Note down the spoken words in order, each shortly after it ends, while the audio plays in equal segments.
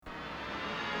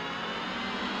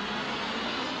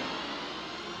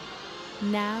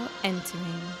Now entering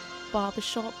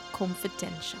Barbershop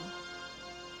Confidential.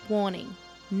 Warning,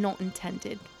 not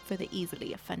intended for the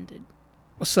easily offended.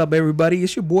 What's up, everybody?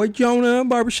 It's your boy Jonah,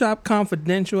 Barbershop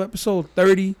Confidential, episode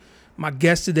 30. My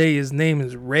guest today, his name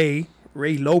is Ray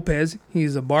Lopez.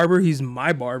 He's a barber. He's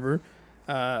my barber.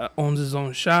 Owns his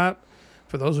own shop.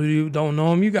 For those of you who don't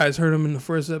know him, you guys heard him in the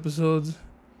first episodes.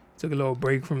 Took a little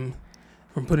break from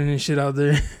putting this shit out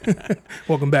there.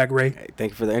 Welcome back, Ray. Hey,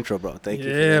 thank you for the intro, bro. Thank you.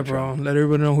 For the Yeah, intro. bro. Let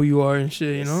everybody know who you are and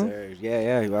shit, Yes, you know? Sir.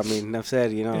 Yeah. I mean, enough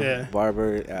said, Yeah.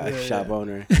 barber, shop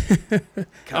owner.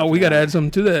 Oh, we got to add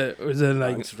something to that? Or is that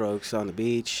like strokes on the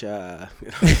beach. Add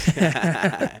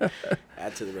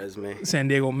to the resume. San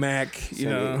Diego Mac,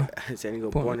 San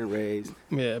Diego, born and raised.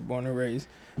 Yeah, born and raised.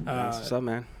 What's up,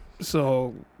 man?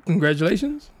 So,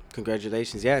 congratulations.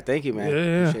 Congratulations. Yeah, thank you, man. Yeah.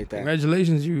 Appreciate that.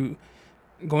 Congratulations. You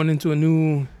going into a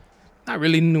new, not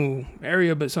really new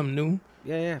area, but something new.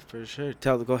 Yeah, for sure.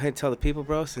 Go ahead and tell the people,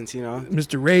 bro, since,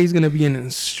 Mr. Ray's going to be an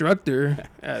instructor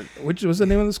at, what's the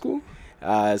name of the school?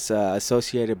 It's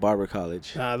Associated Barber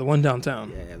College. The one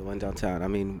downtown. Yeah, the one downtown. I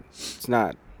mean, it's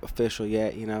not official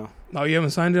yet, Oh, you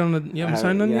haven't signed it on the, you haven't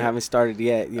signed on it? yet? I haven't started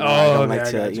yet. Oh, I don't okay,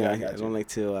 like to, I I don't like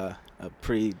to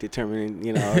predetermine,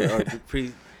 or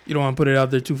pre. You don't want to put it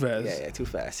out there too fast. Yeah, too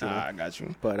fast. I got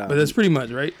you. But that's pretty much,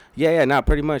 right? Yeah, not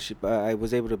pretty much. I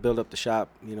was able to build up the shop,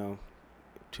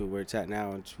 to where it's at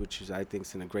now, which is, I think,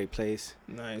 is in a great place.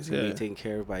 Nice, It's being taken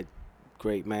care of by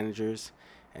great managers,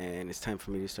 and it's time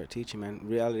for me to start teaching, man.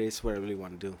 Reality is what I really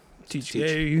want to do. Teach. Yeah,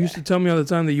 you used to tell me all the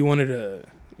time that you wanted to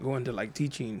go into, like,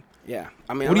 teaching. Yeah.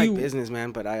 I mean, I like business,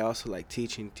 man, but I also like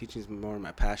teaching. Teaching is more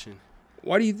my passion.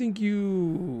 What do you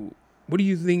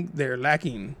think they're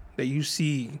lacking that you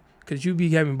see? Because you be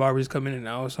having barbers come in and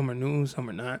out. Some are new, some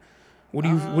are not. What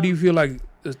do you feel like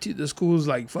the school's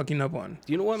like fucking up on?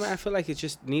 You know what, man? I feel like it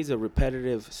just needs a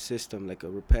repetitive system, like a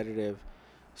repetitive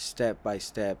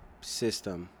step-by-step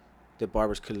system that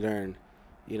barbers could learn,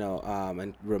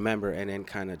 and remember, and then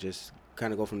kind of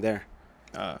go from there.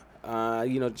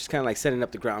 Just kind of like setting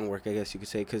up the groundwork, I guess you could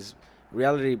say, because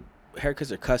reality,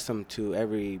 haircuts are custom to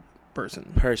every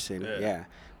person. Yeah.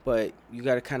 But you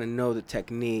got to kind of know the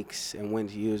techniques and when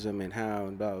to use them and how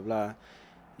and blah, blah,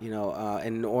 blah,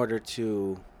 in order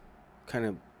to kind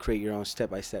of create your own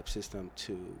step-by-step system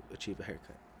to achieve a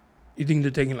haircut. You think they're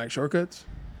taking, like, shortcuts?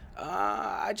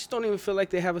 I just don't even feel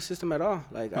like they have a system at all.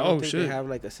 Like, I don't think they have,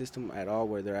 like, a system at all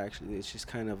where they're actually, it's just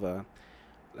kind of a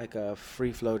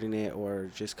free-floating it or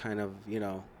just kind of,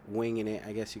 winging it,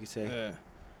 I guess you could say.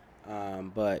 Yeah.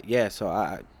 But, yeah, so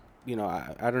I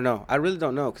don't know. I really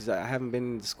don't know because I haven't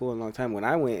been to school in a long time. When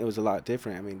I went, it was a lot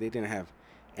different. I mean, they didn't have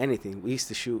anything. We used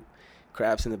to shoot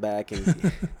craps in the back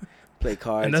and play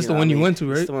cards. And that's the one you went to,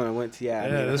 right? That's the one I went to, yeah.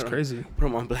 Yeah, that's crazy. Put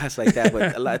them on blast like that,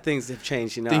 but a lot of things have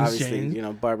changed, obviously,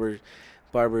 changed.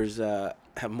 Barbers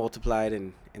have multiplied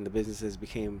and the businesses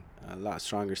became a lot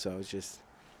stronger, so it's just...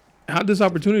 How'd this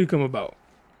opportunity come about?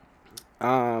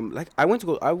 I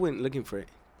went looking for it.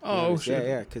 Oh, shit.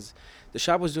 Yeah, because the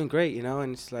shop was doing great,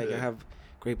 and it's like I have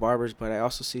great barbers, but I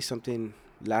also see something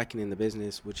lacking in the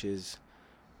business, which is,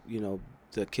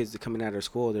 the kids that coming out of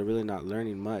school, they're really not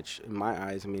learning much in my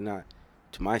eyes. I mean, not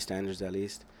to my standards at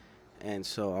least. And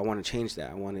so I want to change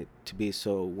that. I want it to be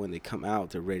so when they come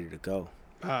out, they're ready to go.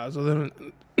 So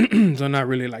they're not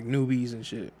really like newbies and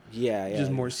shit. Yeah.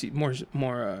 Just more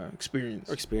experience.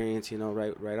 Or experience,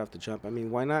 right off the jump. I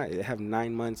mean, why not? They have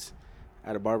 9 months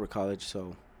at a barber college,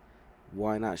 so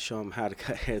why not show them how to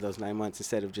cut hair those 9 months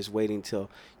instead of just waiting till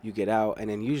you get out? And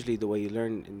then usually the way you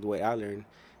learn and the way I learn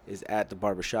is at the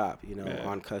barber shop,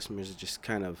 on customers, just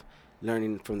kind of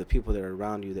learning from the people that are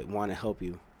around you that want to help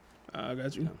you. I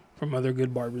got you. From other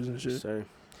good barbers and shit. Yes, sir.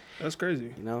 That's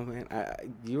crazy. Man,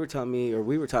 you were telling me, or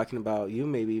we were talking about you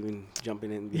maybe even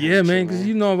jumping in. Yeah, man, because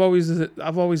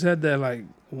I've always had that like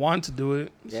want to do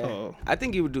it. Yeah. So I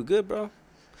think you would do good, bro.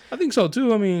 I think so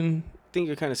too. I mean, I think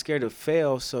you're kind of scared to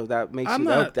fail, so that makes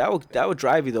that would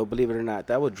drive you though. Believe it or not,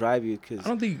 that would drive you because I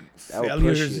don't think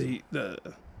failure is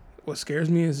what scares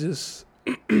me is just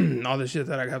all the shit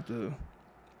that I have to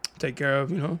take care of,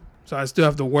 So I still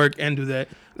have to work and do that.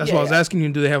 That's why I was asking you,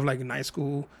 do they have like night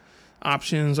school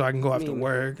options so I can go after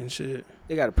work and shit?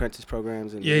 They got apprentice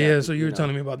programs. And so you were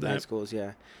telling me about that. Night schools,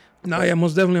 yeah. No, yeah,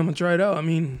 most definitely I'm going to try it out. I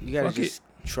mean, you got to just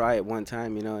try it one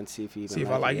time, and see if you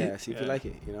like it. Yeah, see if you like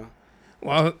it,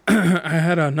 Well, I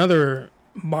had another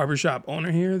barbershop owner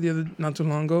here not too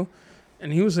long ago,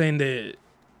 and he was saying that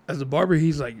as a barber,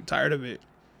 he's like tired of it.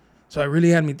 So it really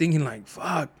had me thinking like,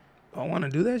 fuck, do I want to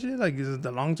do that shit? Like, is it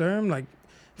the long term? Like,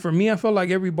 for me, I felt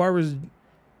like every barber's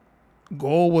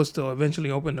goal was to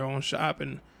eventually open their own shop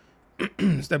and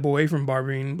step away from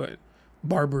barbering. But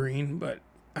barbering, but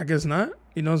I guess not.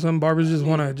 You know, some barbers just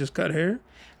want to just cut hair.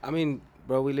 I mean,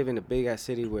 bro, we live in a big ass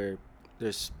city where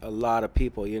there's a lot of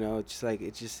people. You know, it's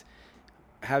just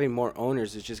having more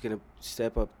owners is just gonna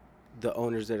step up the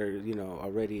owners that are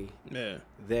already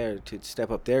there to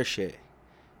step up their shit.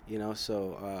 You know,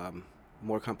 so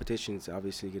more competition's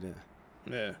obviously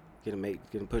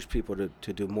gonna push people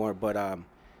to do more. But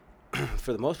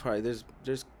for the most part,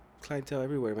 there's clientele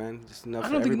everywhere, man. Just enough. I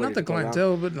don't think not the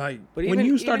clientele, but But when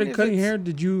you started even cutting hair,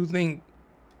 did you think,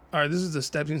 all right, this is the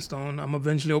stepping stone. I'm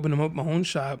eventually opening up my own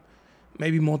shop,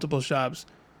 maybe multiple shops,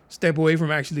 step away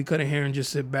from actually cutting hair and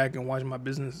just sit back and watch my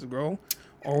business grow?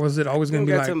 Or was it always going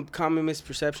to be like... some common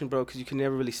misperception, bro, because you can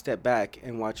never really step back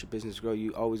and watch your business grow.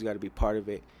 You always got to be part of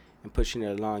it and pushing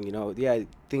it along, you know. Yeah,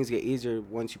 things get easier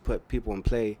once you put people in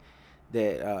play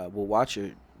that will watch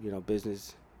your,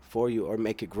 business for you or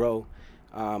make it grow.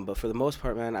 But for the most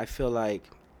part, man, I feel like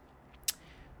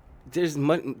there's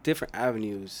different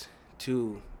avenues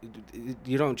to...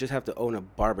 You don't just have to own a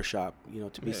barbershop,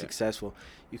 to be successful.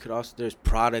 You could also... There's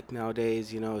product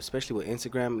nowadays, especially with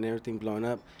Instagram and everything blowing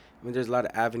up. I mean, there's a lot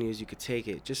of avenues you could take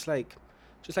it. Just like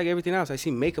everything else. I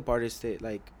see makeup artists that,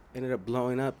 like, ended up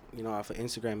blowing up, off of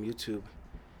Instagram, YouTube.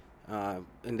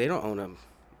 And they don't own a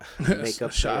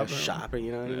makeup shop, or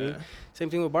you know what I mean? Same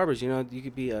thing with barbers, you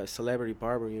could be a celebrity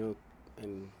barber,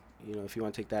 and, if you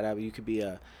want to take that avenue, you could be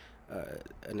an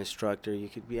instructor. You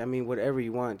could be, whatever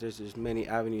you want. There's many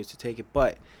avenues to take it.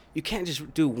 But you can't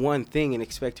just do one thing and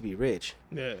expect to be rich.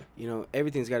 Yeah.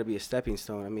 Everything's got to be a stepping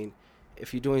stone. I mean,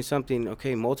 if you're doing something,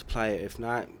 okay, multiply it. If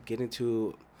not, get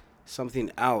into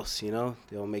something else,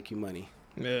 they'll make you money.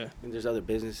 Yeah. And there's other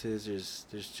businesses.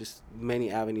 There's just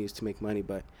many avenues to make money.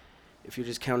 But if you're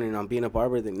just counting on being a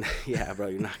barber, then, yeah, bro,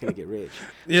 you're not going to get rich.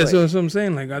 Yeah, so that's what I'm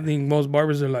saying. Like, I think most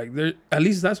barbers are like, at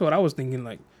least that's what I was thinking.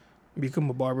 Like, become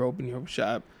a barber, open your own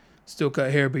shop, still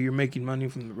cut hair, but you're making money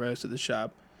from the rest of the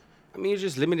shop. I mean, you're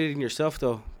just limiting yourself,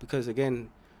 though, because, again,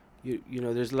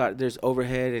 there's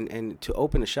overhead, and to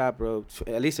open a shop, bro,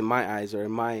 at least in my eyes or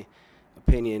in my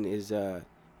opinion, is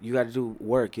you got to do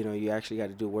work. You actually got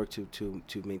to do work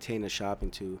to maintain a shop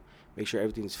and to make sure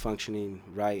everything's functioning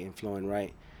right and flowing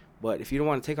right. But if you don't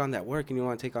want to take on that work and you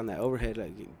want to take on that overhead,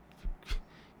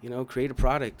 like, create a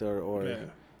product or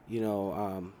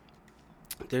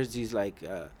there's these, like,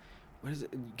 what is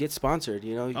it? Get sponsored,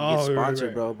 you get sponsored,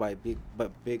 right. Bro, by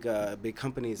big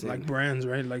companies. Like brands,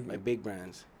 right? Like big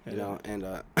brands, and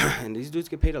and these dudes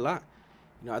get paid a lot.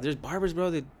 There's barbers,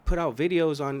 bro, that put out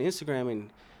videos on Instagram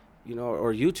and,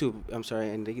 or YouTube, I'm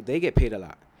sorry, and they get paid a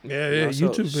lot. Yeah,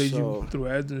 YouTube pays you through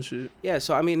ads and shit. Yeah,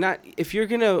 so, I mean, not if you're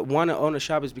going to want to own a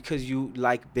shop, it's because you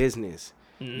like business.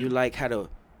 Mm-hmm. You like how to,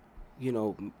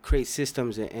 create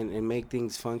systems and make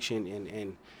things function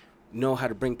and know how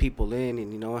to bring people in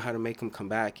and, how to make them come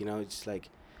back. It's like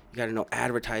you got to know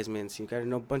advertisements. You got to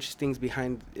know a bunch of things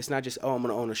behind. It's not just, I'm going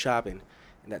to own a shop and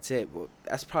that's it. Well,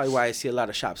 that's probably why I see a lot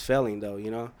of shops failing, though,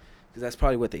 because that's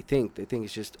probably what they think. They think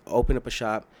it's just open up a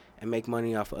shop and make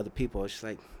money off of other people. It's just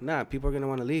like, nah, people are going to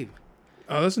want to leave.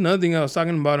 Oh, that's another thing I was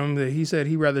talking about him, that he said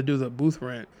he'd rather do the booth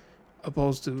rent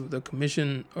opposed to the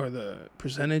commission or the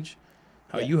percentage,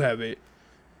 how you have it.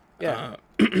 Yeah.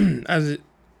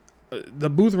 The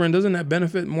booth rent, doesn't that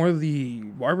benefit more the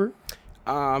barber?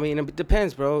 I mean, it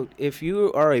depends, bro. If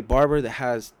you are a barber that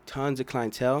has tons of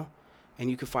clientele and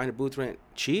you can find a booth rent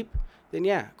cheap, then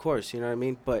yeah, of course, you know what I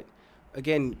mean? But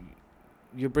again,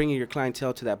 you're bringing your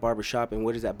clientele to that barbershop, and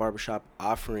what is that barbershop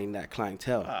offering that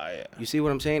clientele? Yeah. You see what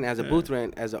I'm saying? As a booth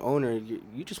rent, as an owner,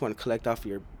 you just want to collect off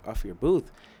your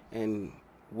booth, and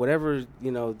whatever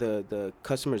the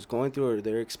customer's going through or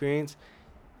their experience.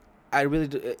 I really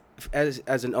do, as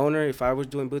an owner, if I was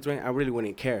doing booth rent, I really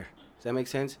wouldn't care. Does that make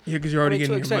sense? Yeah, because you're already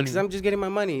getting your money. Because I'm just getting my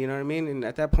money, you know what I mean? And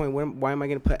at that point, why am I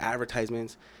going to put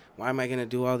advertisements? Why am I going to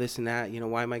do all this and that?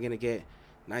 Why am I going to get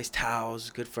nice towels,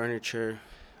 good furniture?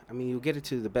 I mean, you get it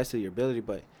to the best of your ability,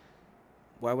 but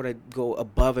why would I go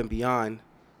above and beyond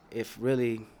if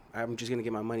really I'm just going to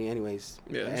get my money anyways?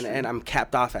 Yeah, and I'm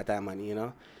capped off at that money,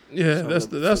 Yeah, so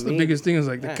that's the biggest thing is,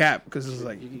 like, the cap, because it's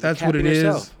like, that's what it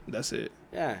yourself is. That's it.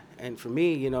 Yeah, and for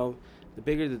me, the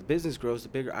bigger the business grows, the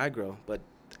bigger I grow. But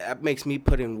that makes me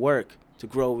put in work to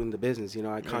grow in the business.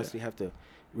 I constantly have to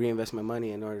reinvest my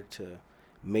money in order to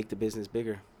make the business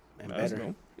bigger and better.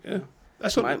 Dope. Yeah.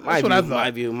 That's what I thought.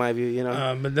 My view,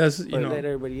 but that's, let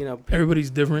everybody, everybody's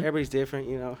different. Everybody's different,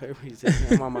 everybody's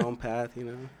different. I'm on my own path,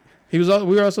 We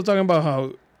were also talking about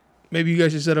how maybe you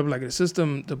guys should set up, like, a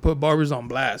system to put barbers on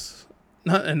blast.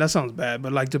 And that sounds bad,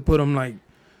 but, like, to put them, like,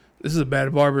 this is a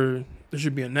bad barber. There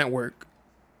should be a network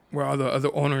where all the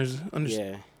other owners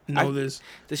know this.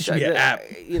 The should be an app.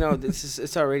 You know,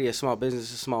 it's already a small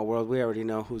business, a small world. We already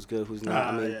know who's good, who's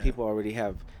not. I mean, people already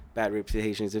have bad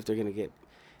reputations. If they're gonna get,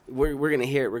 we're gonna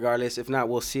hear it regardless. If not,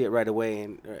 we'll see it right away.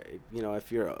 And you know,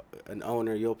 if you're an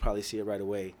owner, you'll probably see it right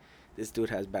away. This dude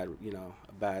has bad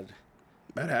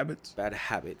habits. Bad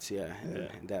habits, yeah.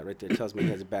 And that right there tells me he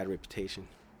has a bad reputation.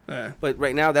 Yeah. But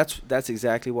right now, that's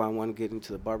exactly why I want to get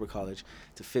into the barber college,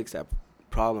 to fix that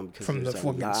problem, because from the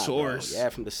fucking source. Yeah,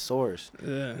 from the source.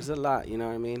 Yeah. There's a lot, you know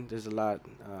what I mean? There's a lot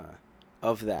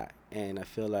of that, and I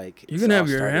feel like you're gonna have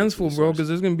your hands full, bro, because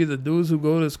there's gonna be the dudes who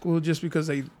go to school just because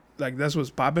they like that's what's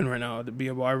popping right now, to be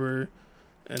a barber,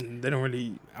 and they don't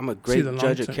really. I'm a great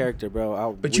judge of character, bro.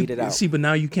 I'll weed it out. See, but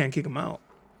now you can't kick them out.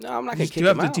 No, I'm not gonna kick them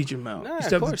out. You have to teach them out. No, you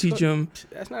still have to teach them.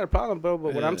 That's not a problem, bro.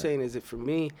 But what I'm saying is that for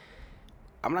me,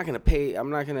 I'm not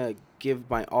gonna give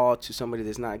my all to somebody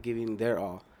that's not giving their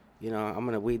all. You know, I'm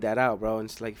gonna weed that out, bro. And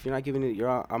it's like, if you're not giving it your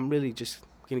all, I'm really just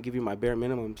gonna give you my bare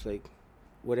minimum. It's like,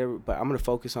 whatever. But I'm gonna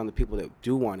focus on the people that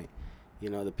do want it. You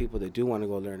know, the people that do want to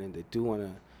go learn and that do want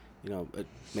to, you know,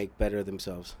 make better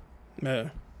themselves. Yeah,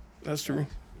 that's true.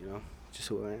 You know, just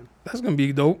who I am. That's gonna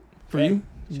be dope for you.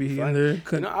 Be in there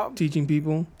teaching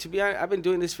people. To be honest, I've been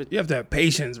doing this for. You have to have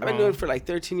patience, bro. I've been doing it for like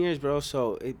 13 years, bro.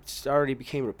 So it's already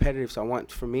became repetitive. So I want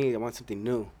something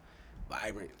new,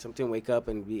 vibrant, something to wake up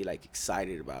and be like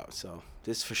excited about. So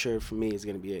this for sure for me is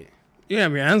gonna be it. You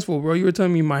have your hands full, bro. You were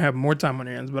telling me you might have more time on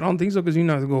your hands, but I don't think so, because you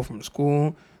know how to go from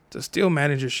school to still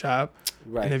manage your shop.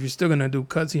 Right. And if you're still gonna do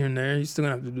cuts here and there, you're still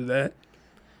gonna have to do that.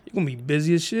 You're gonna be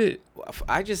busy as shit.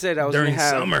 I just said I was during gonna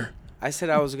have, summer. I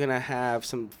said I was gonna have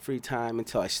some free time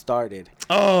until I started.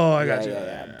 Oh, I got you.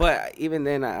 Yeah. But even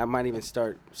then, I might even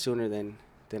start sooner than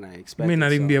I expected. You may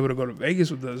not even be able to go to Vegas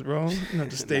with us, bro. You have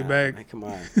to stay back. Man, come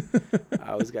on.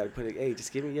 I always got to put it. Hey,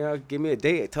 just give me a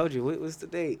date. I told you. What's the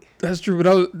date? That's true.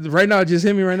 But right now, it just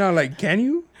hit me right now. Like, can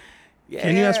you? Yeah.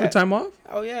 Can you ask for time off?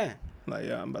 Oh yeah. Like,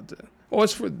 yeah, I'm about to. Oh,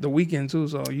 it's for the weekend too,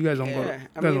 so you guys don't go.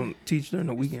 You guys don't teach during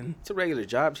the weekend. It's a regular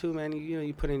job too, man.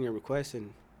 You put in your request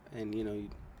and you know you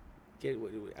get.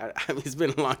 I mean, it's been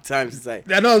a long time since I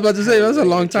know I was about to say that's a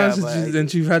long time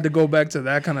since you've had to go back to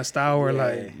that kind of style where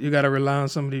like you got to rely on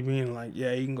somebody being like,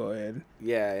 yeah, you can go ahead.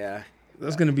 Yeah.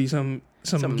 That's gonna be some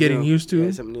getting new. Used to.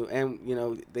 Yeah, some new, and you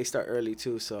know they start early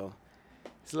too, so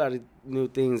it's a lot of new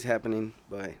things happening.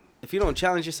 But if you don't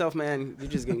challenge yourself, man,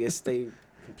 you're just gonna stay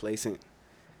complacent.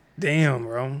 Damn,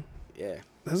 bro. Yeah.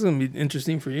 That's going to be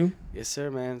interesting for you. Yes,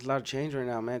 sir, man. There's a lot of change right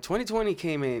now, man. 2020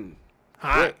 came in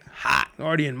hot.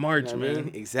 Already in March, you know man. I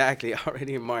mean? Exactly.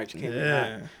 Already in March. Came in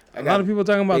hot. A lot of people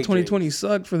talking about 2020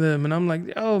 sucked for them. And I'm like,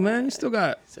 oh, man, you still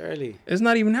got. It's early. It's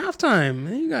not even halftime.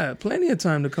 Man, you got plenty of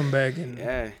time to come back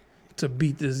and to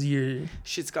beat this year.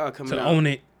 Shit's got coming out. To own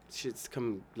it. Shit's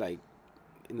coming like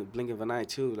in the blink of an eye,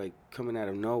 too. Like coming out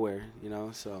of nowhere, you know?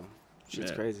 So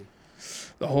shit's crazy.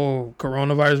 The whole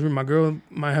coronavirus, my girl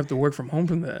might have to work from home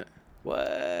from that. What?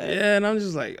 Yeah, and I'm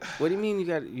just like, what do you mean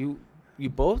you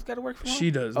both got to work from home?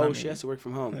 She does. Oh, she has to work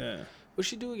from home. Yeah. What's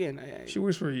she do again? She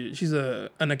works for you. She's an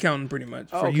accountant pretty much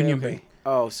for Union Bank.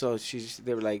 Oh, so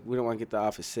they were like, we don't want to get the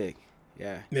office sick.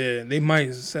 Yeah. Yeah, they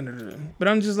might send her to. But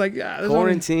I'm just like,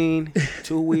 quarantine,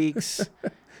 2 weeks.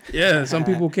 Yeah, some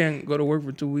people can't go to work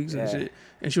for 2 weeks and shit.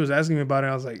 And she was asking me about it.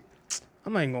 I was like,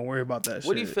 I'm not even gonna worry about that shit.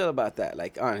 What do you feel about that?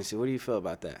 Like, honestly, what do you feel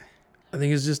about that? I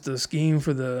think it's just a scheme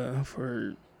for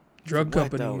drug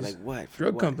companies. Though? Like what?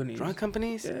 Drug companies. Drug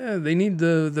companies? Yeah, they need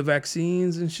the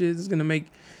vaccines and shit. It's gonna make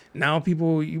now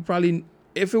people. You probably,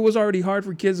 if it was already hard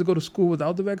for kids to go to school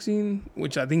without the vaccine,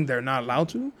 which I think they're not allowed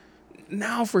to,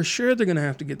 now for sure they're gonna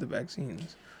have to get the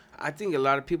vaccines. I think a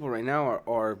lot of people right now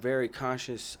are very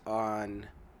conscious on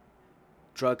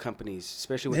drug companies,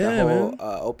 especially with the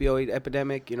whole opioid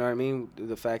epidemic. You know what I mean?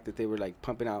 The fact that they were like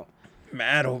pumping out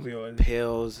mad opioid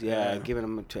pills, giving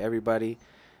them to everybody.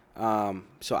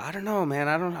 So I don't know, man.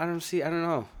 I don't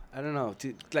know.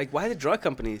 Dude, like, why the drug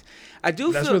companies? I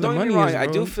do feel. Don't get me wrong. I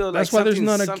do feel like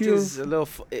something's a little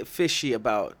fishy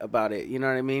about it. You know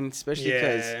what I mean? Especially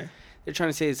because they're trying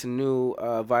to say it's a new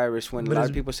virus when a lot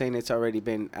of people saying it's already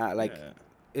been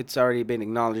it's already been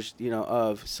acknowledged. You know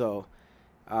of so.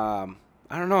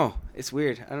 I don't know. It's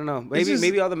weird. I don't know.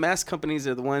 Maybe all the mask companies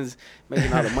are the ones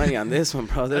making all the money on this one,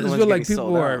 bro. I just feel like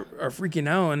people are freaking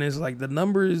out, and it's like the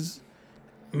numbers.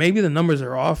 Maybe the numbers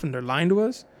are off, and they're lying to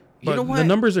us. But you know what? The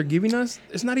numbers are giving us,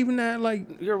 it's not even that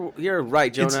like. You're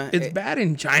right, Jonah. It's bad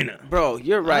in China, bro.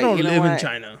 You're right. I don't live in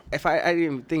China. I didn't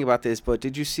even think about this, but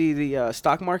did you see the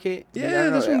stock market? Yeah,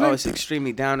 that's what it's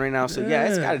extremely down right now. So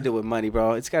it's got to do with money,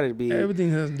 bro. It's got to be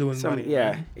everything has to do with money.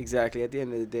 Yeah, man. Exactly. At the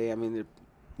end of the day, I mean,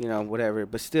 whatever.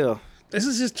 But still, this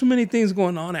is just too many things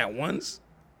going on at once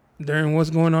during what's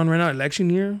going on right now, election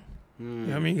year. Mm. You know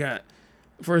what I mean? You got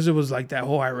first it was like that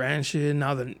whole Iran shit,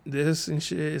 now this and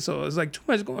shit. So it's like too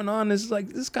much going on. It's like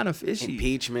this kind of fishy.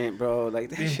 Impeachment, bro. Like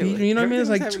that shit. Impeachment, you know what I mean? It's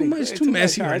like too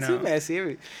messy right now. Too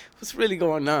messy. What's really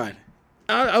going on?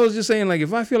 I was just saying, like,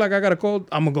 if I feel like I got a cold,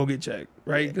 I'm gonna go get checked,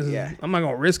 right? Because Yeah. I'm not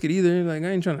gonna risk it either. Like, I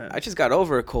ain't trying to. I just got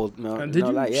over a cold. No, Did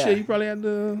you? like, yeah. Shit, you probably had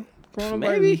the coronavirus.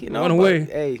 Maybe, you know. Went but, away.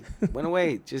 Hey, went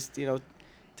away. Just, you know,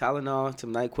 Tylenol,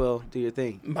 some NyQuil, do your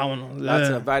thing. I don't know. Lots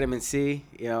of vitamin C,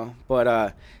 you know.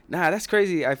 But nah, that's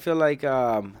crazy. I feel like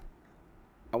I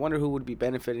wonder who would be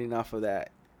benefiting off of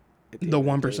that. at The end of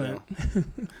 1%. day, you know?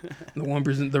 The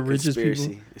 1%, the richest Conspiracy.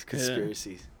 people. It's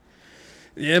conspiracies.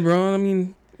 Yeah, bro. I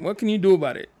mean, what can you do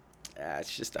about it?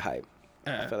 It's just a hype.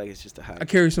 I feel like it's just a hype. I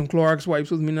carry some Clorox wipes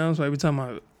with me now, so every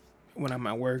time when I'm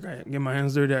at work, I get my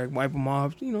hands dirty, I wipe them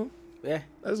off. You know, Yeah.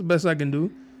 that's the best I can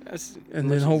do, That's and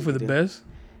much then hope as for you the do. best.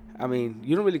 I mean,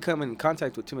 you don't really come in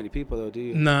contact with too many people, though, do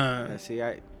you? Nah. Yeah, see,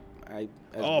 I as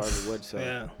a Oh, barber would, so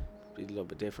yeah. be a little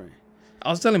bit different. I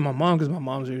was telling my mom, because my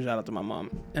mom's here, shout out to my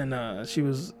mom, and I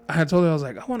had told her, I was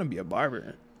like, I want to be a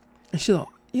barber, and she's like,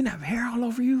 you have hair all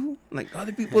over you, like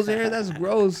other people's hair. That's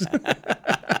gross.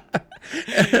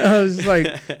 And I was like,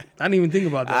 I didn't even think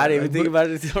about that. I didn't Like, even think about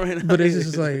it until right now. But it's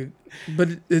just like, but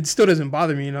it still doesn't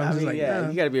bother me, you know. I'm I just mean, like, yeah, nah.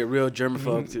 you got to be a real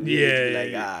germaphobe to Yeah, be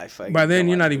like, yeah. I fucking By then, don't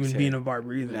you're want not to even say being it. a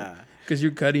barber either, Nah. because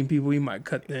you're cutting people. You might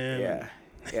cut them. Yeah.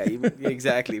 Yeah,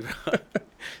 exactly, bro.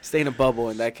 Stay in a bubble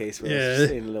in that case, bro. Yeah.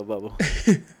 Stay in a little bubble.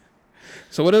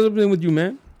 So what else been with you,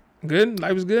 man? Good?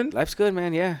 Life is good? Life's good,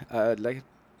 man. Yeah. Like,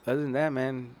 other than that,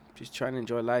 man, just trying to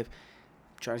enjoy life.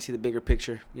 Trying to see the bigger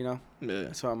picture, you know? Yeah.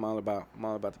 That's what I'm all about. I'm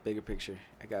all about the bigger picture.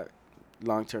 I got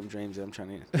long-term dreams that I'm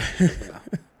trying to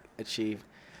achieve.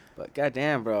 But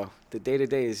goddamn, bro, the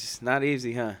day-to-day is just not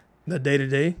easy, huh? The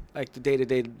day-to-day? Like the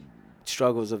day-to-day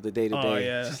struggles of the day-to-day. Oh,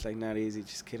 yeah. It's just like not easy.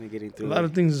 Just kind of getting A through lot it.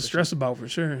 of things to For stress about for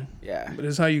sure. Yeah, But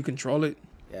it's how you control it,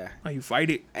 yeah. how you fight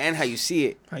it, And how you see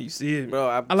it, how you see it. bro.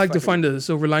 I like to fucking- find the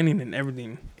silver lining in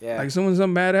everything. Yeah. Like, when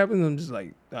something bad happens, I'm just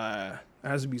like, there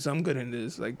has to be some good in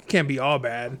this. Like, it can't be all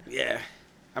bad. Yeah.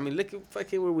 I mean, look at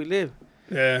fucking where we live.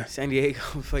 Yeah. San Diego,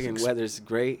 fucking weather's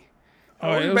great.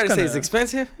 Oh, it you was better say kinda- it's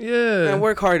expensive? Yeah. Man,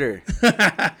 work harder.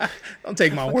 Don't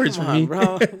take my words Come from on, me.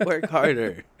 bro. Work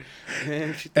harder. Man,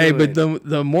 what you Hey, but doing?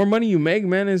 the more money you make,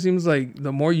 man, it seems like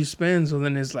the more you spend. So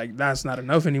then it's like that's not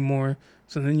enough anymore.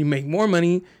 So then you make more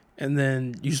money, and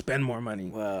then you spend more money.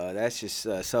 Well, that's just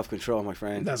self-control, my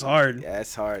friend. That's hard. Yeah,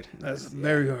 that's hard. That's Yeah.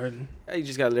 very hard. Yeah, you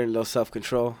just gotta learn a little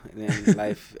self-control, and then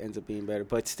life ends up being better.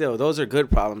 But still, those are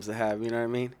good problems to have. You know what I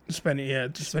mean? Spending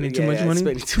spending Yeah, too much yeah, money.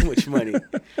 Spending too much money.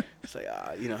 It's like,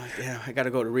 you know, damn, I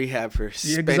gotta go to rehab for 'cause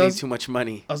spending I was- too much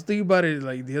money. I was thinking about it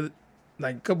like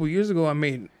a couple years ago. I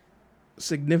made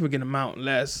significant amount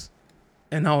less,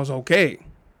 and I was okay.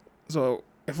 So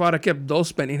if I'd have kept those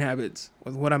spending habits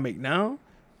with what I make now,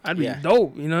 I'd be Yeah.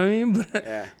 dope. You know what I mean?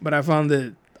 Yeah, But I found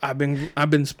that I've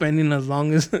been spending as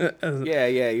long as, as yeah.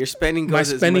 Your spending my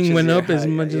goes. spending as much went as up as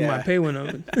much as my yeah. pay went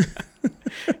up.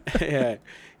 Yeah,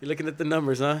 you're looking at the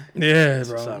numbers, huh? Yeah, That's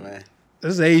what's bro. up, man.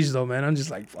 This age though, man, I'm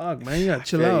just like, fuck, man, you gotta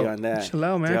chill feel you out. on that. Chill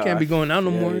out, man. Yo, I can't be going out no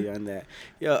feel more. you on that.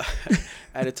 Yo,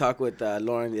 I had a talk with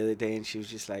Lauren the other day, and she was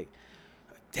just like,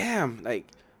 "Damn, like,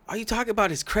 all you talk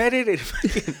about is credit and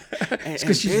fucking It's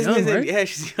 'cause she's young, business." right? Yeah,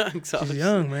 she's young. So She's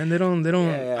young, man. They don't.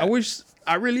 Yeah, yeah.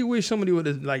 I really wish somebody would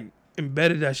have like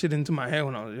embedded that shit into my head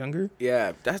when I was younger.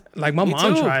 Yeah, that's Like my Me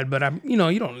mom too. tried, but you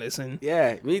don't listen.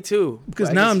 yeah, me too. Because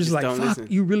But I now guess I'm you just like, don't fuck, listen.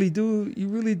 you really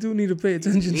do need to pay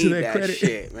attention to Need that credit.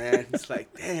 shit, man. It's like,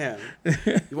 damn,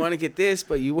 you want to get this,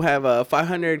 but you have a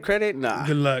 500 credit? Nah.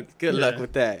 Good luck. Good luck Yeah.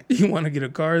 with that, You want to get a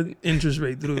car, interest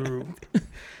rate through the roof.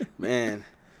 man.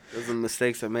 Those are the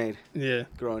mistakes I made Yeah.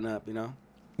 growing up. You know,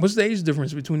 What's the age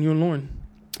difference between you and Lauren?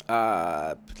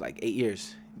 like 8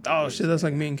 years. Oh shit, that's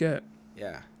like me and Kat.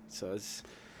 Yeah. So it's.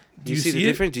 Do Do you you see the see it?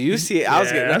 difference? Do you see it? I was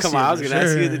Yeah, gonna I come see on. it I was for gonna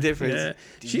ask you sure. the difference. Yeah.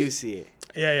 Do She- you see it?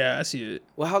 Yeah, I see it.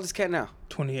 Well, how old is Kat now?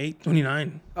 28,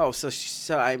 29. Oh,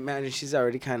 so I imagine she's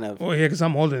already kind of. Oh yeah, because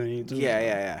I'm older than you too.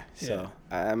 Yeah. So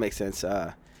that makes sense.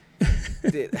 Yeah.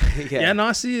 Yeah, no,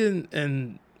 I see it,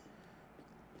 and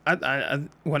I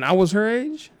when I was her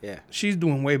age, Yeah. she's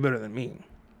doing way better than me.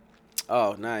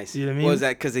 Oh, nice. You know what I mean? Was that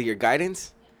because of your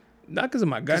guidance? Not because of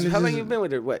my 'Cause guidance. how long just you been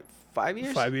with her? What, 5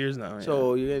 years? 5 years now. Yeah.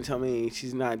 So you're gonna tell me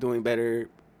she's not doing better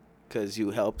because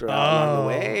you helped her out along the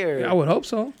way, or yeah, I would hope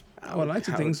so. I would like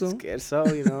to think so. Guess so.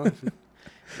 You know,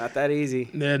 not that easy.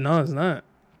 Yeah, no, it's not.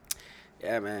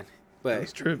 Yeah, man. But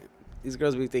That's true. these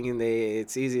girls be thinking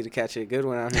it's easy to catch a good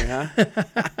one out here,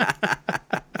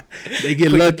 huh? They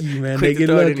get lucky, man. They Quick to get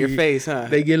throw lucky. it in your face, huh?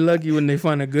 They get lucky when they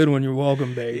find a good one. You're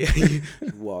welcome, babe.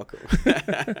 Welcome.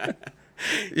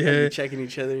 Yeah. Checking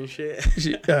each other and shit.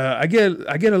 I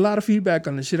get a lot of feedback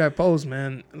on the shit I post,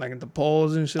 man. Like the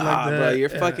polls and shit like that. Bro, your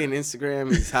fucking Instagram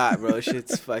is hot, bro.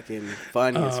 Shit's fucking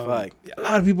funny as fuck. A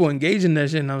lot of people engage in that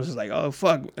shit, and I was just like, oh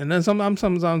fuck. And then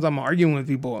sometimes I'm arguing with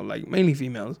people, like mainly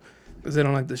females, because they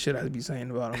don't like the shit I be saying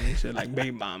about them and shit, like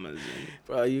baby mamas.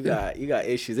 Bro, you got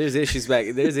issues. There's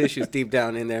issues deep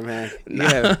down in there, man.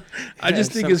 I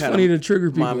just think it's funny to trigger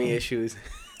people. Mommy issues.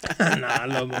 Nah, I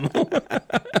love them.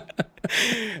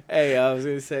 Hey, I was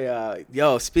gonna say,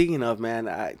 yo, speaking of,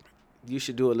 man, you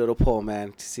should do a little poll,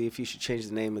 man, to see if you should change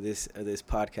the name of this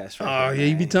podcast. Right Oh here,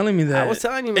 yeah, you be telling me that. I was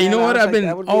telling you, man. And you know what? I've been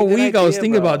all week. I was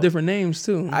thinking bro. about different names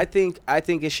too. I think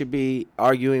it should be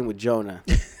arguing with Jonah,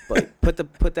 but put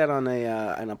that on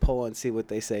a poll and see what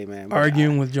they say, man. But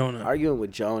arguing with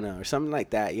Jonah or something like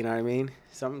that. You know what I mean?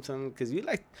 Some because you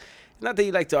like. Not that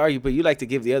you like to argue, but you like to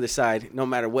give the other side, no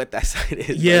matter what that side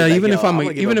is. Yeah, like, even if I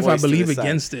voice believe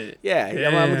against it. Yeah,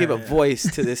 I'm gonna give a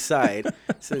voice to this side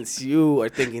since you are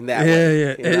thinking that. Yeah, way,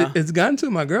 yeah. you know? It's gotten to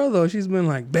my girl though. She's been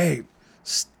like, babe,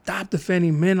 stop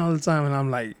defending men all the time, and I'm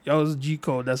like, yo, it's G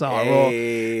code. That's how I roll.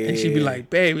 And she'd be like,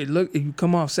 babe, you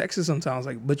come off sexist sometimes.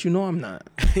 Like, but you know I'm not.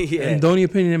 Yeah. And the only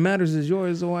opinion that matters is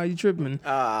yours. So why are you tripping?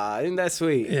 Isn't that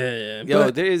sweet? Yeah.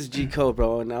 Yo, there is G code,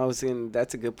 bro, and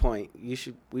that's a good point.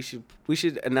 We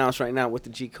should announce right now what the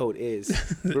G code is.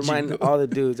 Remind G-code. all the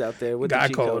dudes out there what guy the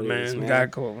G code, code man. is, man. Guy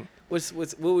code. What's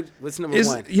number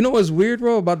one? You know what's weird,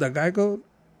 bro, about the guy code?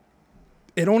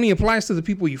 It only applies to the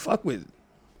people you fuck with.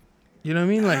 You know what I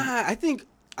mean? Like, I think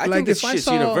like this if I shit's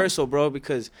saw- universal, bro.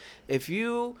 Because if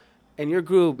you and your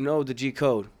group know the G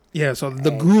code, yeah. So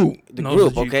the group,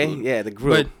 knows the G okay, code. yeah, the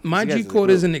group. But my You guys G are the code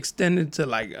group. isn't extended to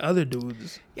like other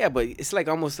dudes. Yeah, but it's like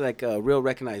almost like a real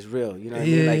recognized real. You know what I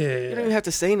Yeah, mean? Like yeah, you yeah. don't even have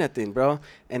to say nothing, bro.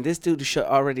 And this dude should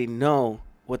already know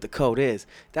what the code is.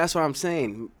 That's what I'm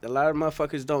saying. A lot of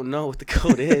motherfuckers don't know what the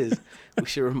code is. We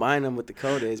should remind them what the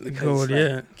code is The because code, like,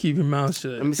 yeah. Keep your mouth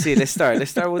shut. Let me see. Let's start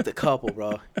with the couple,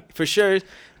 bro. For sure.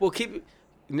 We'll keep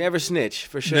never snitch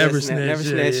for sure. Never Never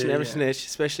snitch, snitch. yeah, Never yeah. snitch.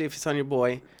 Especially if it's on your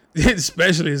boy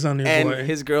Especially it's on your and boy.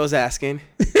 his girl's asking.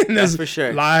 And That's for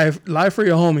sure. Live for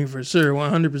your homie for sure,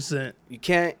 100%.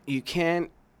 You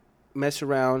can't mess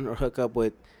around or hook up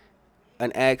with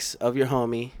an ex of your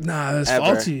homie. Nah, that's Ever.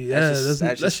 faulty. Yeah, That's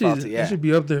that just should faulty, yeah. that should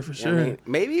be up there for You know sure. what I mean?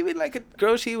 Maybe even like a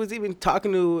girl she was even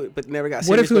talking to but never got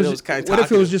What serious. if it but was kind of what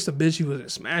if it was just a bitch he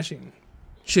was smashing?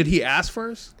 Should he ask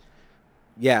first?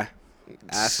 yeah.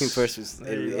 Asking first was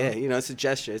There you yeah, go. you know, it's a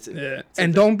gesture. Yeah.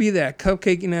 And don't be that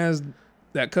cupcaking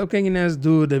ass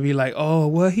dude that be like, oh,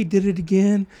 what, he did it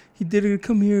again? He did it.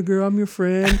 Come here, girl. I'm your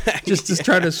friend. Just to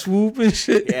try to swoop and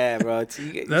shit. Yeah, bro.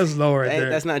 That's low right there.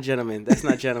 That's not gentleman. That's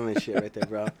not gentleman shit right there,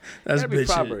 bro. That's you gotta be bitch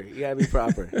proper. shit. You gotta be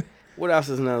proper. What else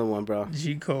is another one, bro?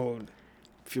 G code.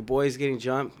 If your boy's getting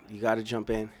jumped, you gotta jump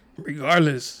in,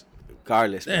 Regardless.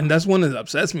 regardless. Bro. And that's one that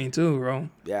upsets me too, bro.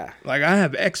 Yeah. Like, I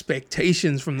have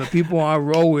expectations from the people I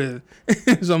roll with.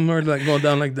 So I'm already like going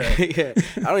down like that. Yeah.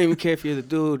 I don't even care if you're the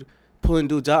dude pulling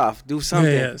dudes off. Do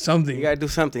something. Yeah, something. You gotta do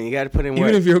something. You gotta put in Even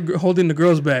work. if you're holding the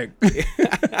girls back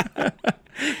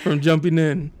from jumping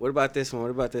in. What about this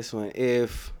one?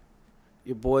 If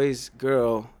your boy's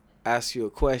girl asks you a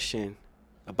question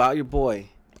about your boy,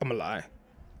 I'm going to lie.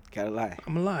 gotta lie.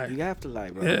 I'm going to lie. You have to lie,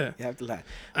 bro. Yeah. You have to lie.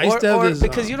 I used to have this,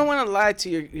 because you don't want to lie to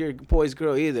your boy's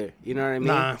girl either. You know what I mean?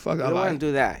 Nah, fuck, You I don't lie. want to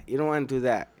do that. You don't want to do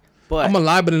that. But I'm going to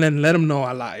lie, but then let them know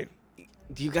I lied.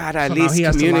 you gotta at So now least he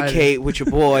has to lie communicate with your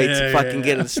boy Yeah, to yeah, fucking yeah.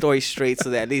 get the story straight, so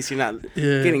that at least you're not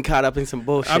Yeah. getting caught up in some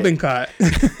bullshit. I've been caught.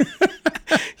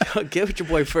 Yo, get with your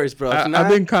boy first, bro. If I've not,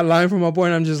 been caught lying for my boy,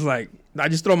 and I'm just like, I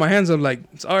just throw my hands up like,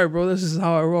 sorry, bro, this is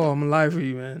how I roll. I'm going to lie for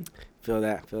you, man. feel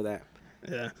that.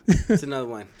 Yeah. It's another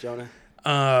one, Jonah.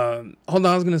 Hold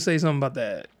on, I was going to say something about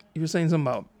that. You were saying something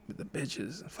about the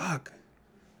bitches. Fuck.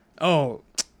 Oh,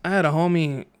 I had a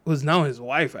homie who was now his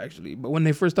wife, actually. But when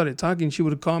they first started talking, she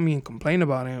would call me and complain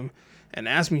about him and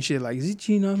ask me shit like, is he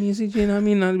cheating on me? Is he cheating on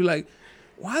me? And I'd be like,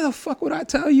 why the fuck would I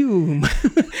tell you?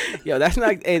 Yo, that's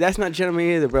not gentleman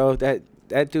either, bro. That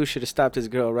dude should have stopped his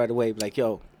girl right away. Like,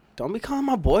 yo, don't be calling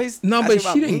my boys. No, asking but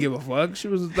about she didn't me. give a fuck. She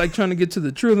was like trying to get to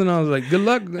the truth, and I was like, good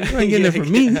luck. You ain't getting it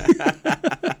from me.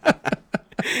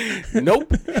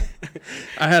 Nope.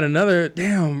 I had another,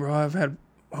 damn, bro. I've had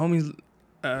homies,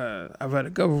 I've had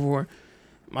a couple before.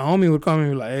 My homie would call me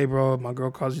and be like, hey, bro, my girl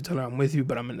calls you, tell her I'm with you,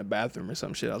 but I'm in the bathroom or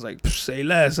some shit. I was like, say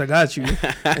less, I got you.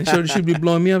 And she'd be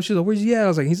blowing me up. She's like, where's he at? I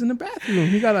was like, he's in the bathroom.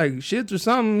 He got like shits or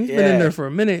something. He's been in there for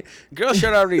a minute. Girls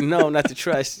should already know not to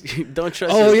trust. Don't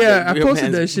trust. Oh, yeah, I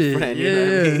posted that shit. Friend, yeah, you know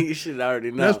yeah. what I mean? You should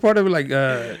already know. That's part of it, like,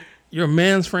 your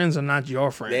man's friends are not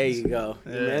your friends. There you go.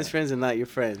 Yeah. Your man's friends are not your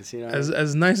friends. You know,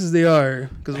 as nice as they are,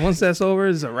 because once that's over,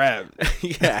 it's a wrap.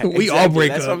 yeah, we all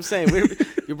break That's up. what I'm saying.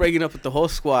 You're breaking up with the whole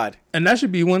squad. And that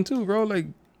should be one too, bro. Like,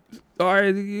 all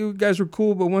right, you guys were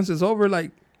cool, but once it's over,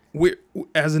 like, we're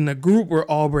as in the group, we're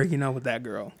all breaking up with that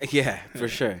girl. Yeah, for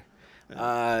sure.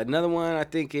 Another one I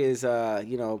think is I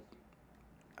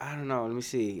don't know. Let me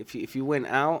see. If you went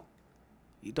out,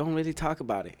 you don't really talk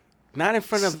about it. Not in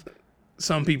front of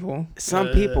some people.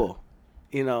 People,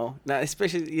 not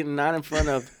especially not in front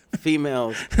of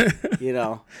females.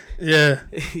 Yeah.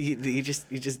 you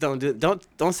just don't do it.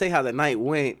 Don't say how the night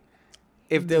went.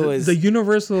 If there was the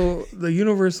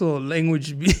universal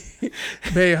language,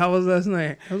 babe, how was last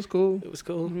night? It was cool. It was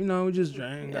cool. We just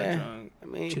drank, got Yeah. drunk, I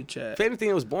mean, chit chat. if anything,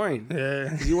 it was boring. Yeah.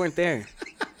 Because you weren't there.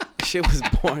 Shit was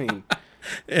boring.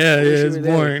 Yeah, it's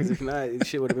boring. If not,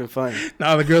 shit would have been fun.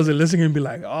 Now the girls are listening and be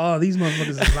like, "Oh, these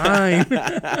motherfuckers is lying."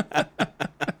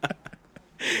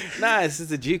 Nah, it's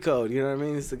just a G code. You know what I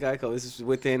mean? It's the guy code. This is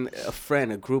within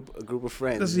a group of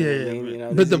friends. Yeah, you know what I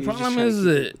mean? But the problem is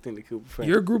that within the group of friends.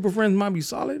 your group of friends might be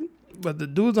solid, but the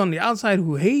dudes on the outside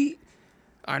who hate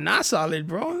are not solid,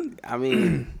 bro. I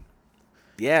mean,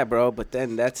 yeah, bro. But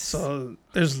then that's so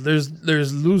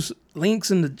there's loose links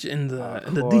in the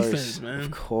defense, man. Of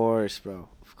course, bro.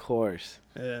 Of course.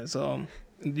 Yeah. So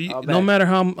no matter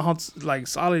how like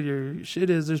solid your shit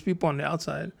is, there's people on the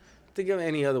outside. Think of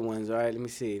any other ones. All right, let me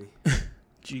see.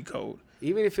 G code.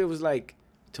 Even if it was like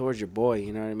towards your boy,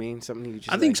 you know what I mean? Something you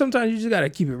just. I think sometimes you just gotta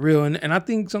keep it real, and I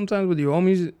think sometimes with your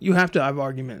homies you have to have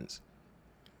arguments.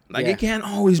 Like it can't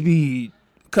always be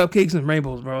cupcakes and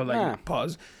rainbows, bro. Like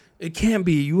pause. It can't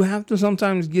be. You have to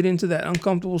sometimes get into that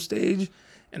uncomfortable stage,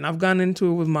 and I've gotten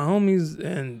into it with my homies,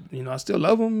 and I still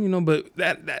love them, but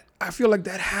that I feel like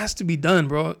that has to be done,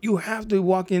 bro. You have to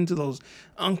walk into those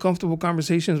uncomfortable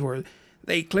conversations where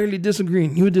they clearly disagree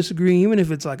and you disagree, even if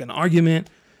it's like an argument.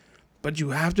 But you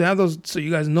have to have those so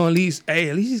you guys know at least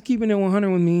he's keeping it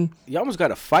 100 with me. You almost got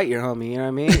to fight your homie, you know what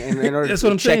I mean? And in order That's to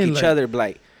what I'm check saying, each other,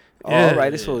 like, all right,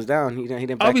 this fool's down. He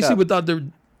didn't back obviously up. without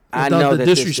the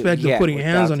disrespect of putting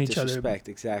hands on each other.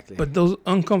 Exactly. But those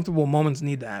uncomfortable moments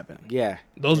need to happen. Yeah.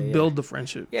 Those build the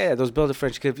friendship. Yeah, those build the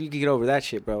friendship. 'Cause if you can get over that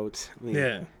shit, bro,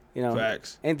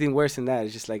 facts. Anything worse than that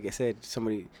is just like I said,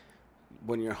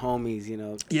 when you're homies,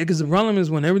 Yeah, because the problem is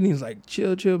when everything's like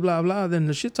chill, blah, blah, then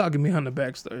the shit talking behind the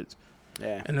back starts.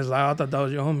 Yeah. And it's like, I thought that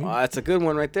was your homie. Oh, that's a good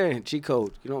one right there. G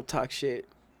code. You don't talk shit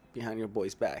behind your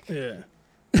boy's back. Yeah.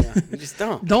 You just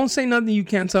don't. Don't say nothing you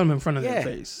can't tell them in front of their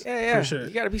face. Yeah. For sure.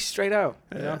 You got to be straight out.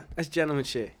 Yeah. That's gentleman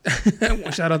shit.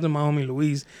 Shout out to my homie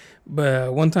Luis.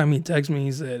 But one time he texted me,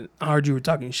 he said, I heard you were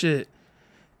talking shit.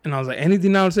 And I was like,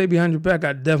 anything I would say behind your back,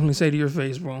 I'd definitely say to your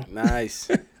face, bro. Nice.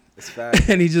 That's fact.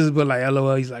 And he just put like,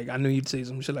 LOL. He's like, I knew you'd say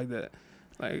some shit like that.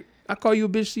 Like, I call you a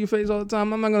bitch to your face all the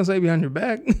time. I'm not going to say behind your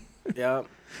back. Yeah.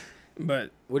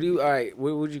 But what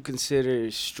would you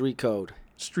consider street code?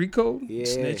 Street code? Yeah.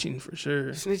 Snitching for sure.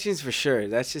 Snitching's for sure.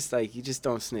 That's just like, you just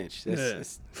don't snitch.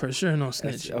 That's for sure no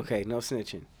snitching. Okay, no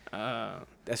snitching.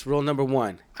 That's rule number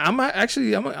 1. I'm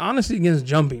honestly against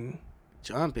jumping.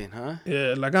 Jumping, huh?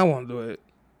 Yeah, like I won't do it.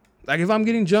 Like if I'm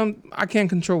getting jumped, I can't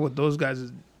control what those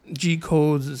guys' G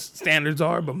codes standards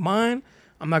are, but mine,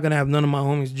 I'm not gonna have none of my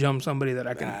homies jump somebody that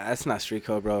I can. Nah, that's not street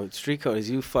code, bro. Street code is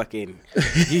you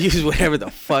use whatever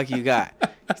the fuck you got.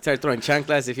 You start throwing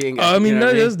chanclas if you ain't got.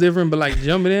 That's different, but like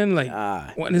jumping in, like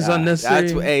when it's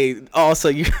unnecessary. Also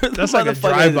you're that's like a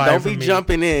drive-by. Don't be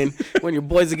jumping in when your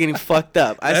boys are getting fucked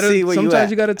up. I see where you at.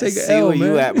 Sometimes you gotta take an L, man. I see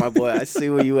where you at, my boy. I see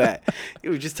where you at. You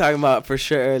were just talking about for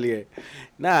sure earlier.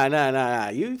 Nah.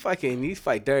 You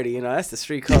fight dirty. That's the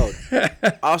street code.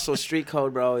 Also, street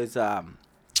code, bro, is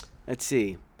let's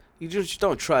see. You just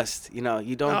don't trust. You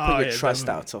don't put your trust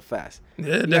out so fast.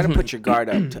 Yeah, you gotta put your guard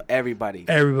up to everybody.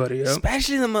 Everybody, yep.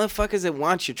 Especially the motherfuckers that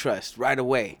want your trust right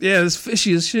away. Yeah, it's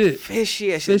fishy as shit.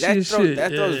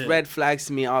 That throws red flags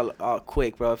to me all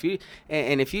quick, bro. If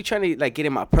you trying to like get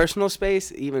in my personal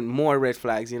space, even more red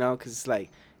flags. Because it's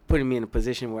like putting me in a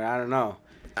position where I don't know.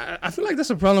 I feel like that's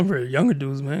a problem for younger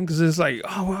dudes, man. Because it's like,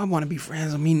 I want to be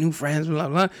friends. I meet new friends, blah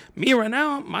blah. Me right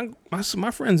now,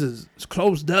 my friends is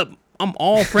closed up. I'm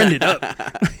all friended up.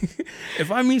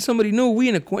 If I meet somebody new, we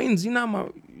an acquaintance. You're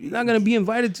not gonna be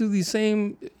invited to these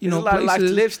same There's a lot of life to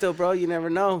live still, bro. You never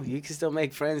know. You can still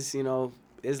make friends.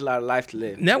 There's a lot of life to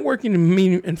live. Networking and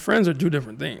me and friends are two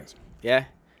different things. Yeah.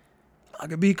 I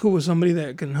could be cool with somebody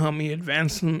that can help me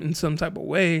advance in some type of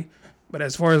way. But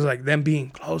as far as like them being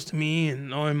close to me and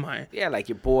knowing my like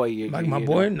your boy, like my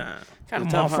boy, know, nah, kind I'm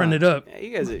of all tough, friended up. Yeah,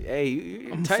 you guys,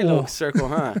 you're I'm a tight full. little circle,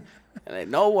 huh? And like,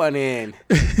 no one in.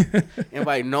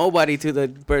 Invite nobody to the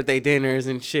birthday dinners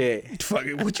and shit. Fuck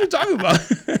it, what you talking about?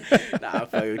 Nah, I'm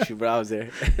fucking with you, bro. I was there.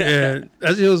 Yeah,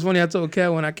 that's it was funny. I told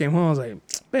Kat when I came home, I was like,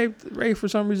 babe, Ray for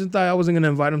some reason thought I wasn't gonna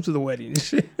invite him to the wedding.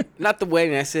 Not the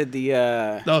wedding. I said the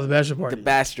No, the bachelor party. the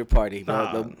bachelor party,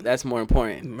 bro. That's more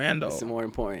important. Mando. That's more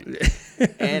important.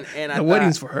 And I the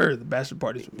wedding's for her. The bachelor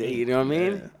party's for me. You know what I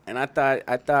mean? Yeah. And I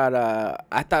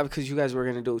thought because you guys were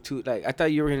gonna do it too. Like I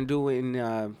thought you were gonna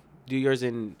do yours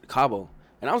in Cabo,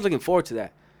 and I was looking forward to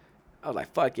that. I was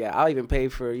like, fuck yeah, I'll even pay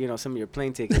for some of your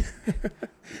plane tickets.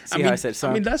 See how I said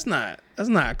something? I mean, that's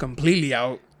not completely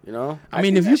out. You know? I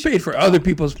mean, if you paid for other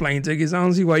people's plane tickets, I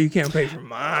don't see why you can't pay for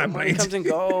my money plane comes and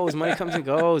goes. Money comes and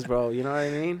goes, bro. You know what I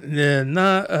mean? Yeah,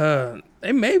 nah.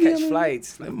 They maybe catch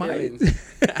flights. They might.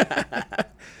 I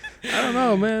don't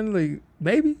know, man. Like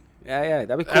maybe. Yeah,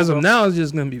 that'd be cool. As of bro. now, it's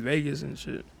just gonna be Vegas and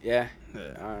shit. Yeah.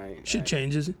 Yeah. All right. Shit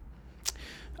changes.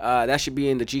 That should be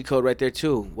in the G code right there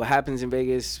too. What happens in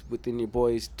Vegas within your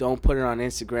boys? Don't put it on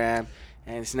Instagram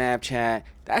and Snapchat.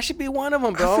 That should be one of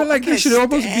them, bro. I feel like it should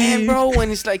almost be, bro.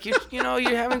 When it's like you're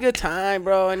having a good time,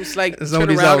 bro, and it's like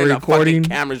somebody's turn around out and recording. the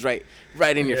fucking camera's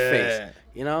right in your face.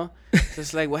 You know, so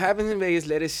it's like what happens in Vegas.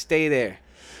 Let it stay there.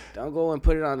 Don't go and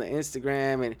put it on the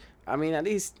Instagram. And I mean, at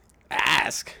least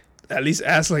ask. At least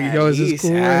ask like, yo, is this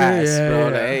cool? Ask, yeah, bro.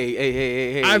 yeah. Like,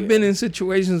 hey. I've been in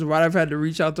situations where I've had to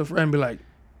reach out to a friend and be like,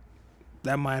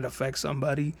 that might affect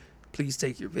somebody. Please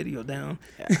take your video down.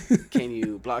 Yeah. Can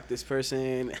you block this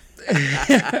person?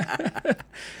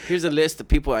 Here's a list of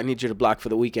people I need you to block for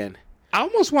the weekend. I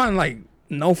almost want like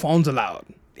no phones allowed.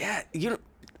 Yeah,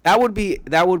 that would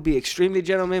be extremely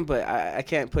gentleman, but I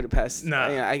can't put it past. Nah.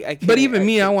 I can't, But even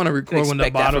me, I want to record when the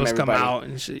expect that from bottles come everybody. out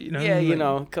and shit. You know? Yeah,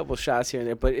 Like, a couple shots here and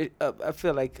there. But I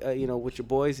feel like with your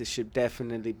boys, it should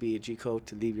definitely be a G code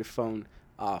to leave your phone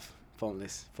off,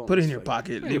 phoneless. Put it in your pocket.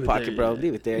 Put it in Leave your it pocket, there, bro. yeah.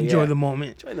 Leave it there. Enjoy yeah. the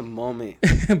moment. Enjoy the moment.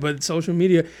 But social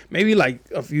media, maybe like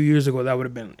a few years ago, that would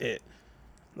have been it.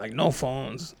 Like no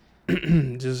phones,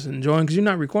 just enjoying because you're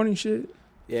not recording shit.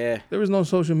 Yeah, There was no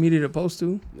social media to post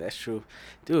to. that's true,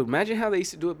 dude. Imagine how they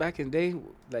used to do it back in the day.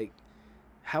 Like,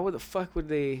 how the fuck would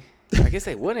they? I guess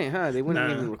they wouldn't, huh? They wouldn't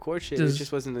Nah, even record shit. It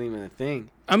just wasn't even a thing.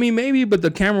 I mean, maybe, but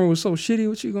the camera was so shitty.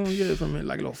 What you gonna get from it?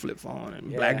 Like a little flip phone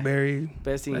and Yeah. BlackBerry.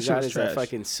 Best thing That you shit got was is that trash.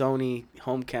 fucking Sony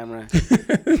home camera. You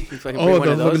fucking Oh, bring one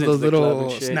of those into the club little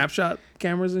and shit. snapshot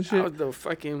cameras and I shit. was the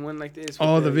fucking one like this.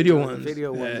 Oh, with the video the ones.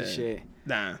 Video ones and Yeah. shit.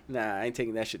 Nah. Nah, I ain't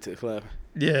taking that shit to the club.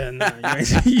 Yeah, nah.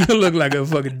 You look like a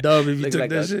fucking dub if you Look took like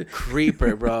that a shit.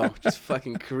 creeper, bro. Just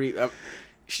fucking creep. You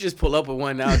should just pull up with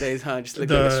one nowadays, huh? Just look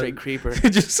like a straight creeper.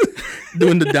 Just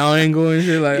doing the down angle and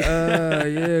shit. Like,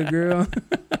 yeah, girl.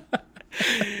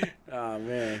 Oh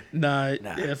man. Nah,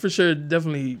 yeah, for sure,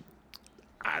 definitely.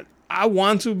 I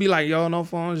want to be like, yo, no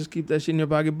phone, just keep that shit in your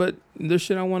pocket. But this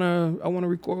shit, I wanna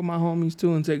record with my homies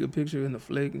too and take a picture in the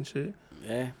flick and shit.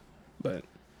 Yeah. But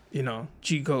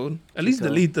cheat code. At least code.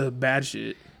 delete the bad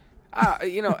shit.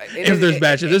 If there's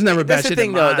bad shit, there's never bad that's shit the thing,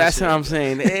 in though. my That's shit. what I'm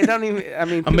saying. It don't even. I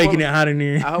mean, I'm making it hot in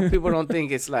here. I hope people don't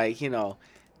think it's like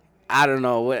I don't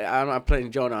know. I'm not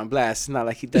putting Jonah on blast. It's not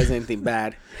like he does anything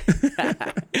bad.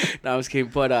 No, I was kidding.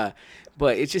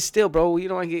 But it's just still, bro. You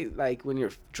don't want to get like when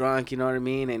you're drunk. You know what I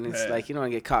mean? And it's like you don't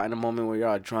want to get caught in a moment where you're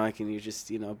all drunk and you're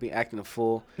just be acting a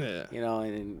fool. Yeah.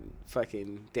 And then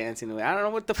fucking dancing away. I don't know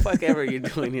what the fuck ever you're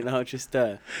doing. Just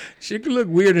Shit could look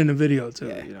weird in the video too.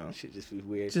 yeah. It Should just be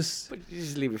weird. just you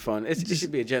just leave your phone. It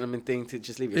should be a gentleman thing to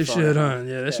just leave your it phone. should, at huh? home.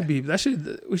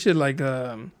 Yeah, we should like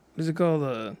what's it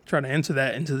called? Try to enter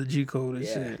that into the G code and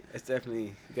Yeah, shit. it's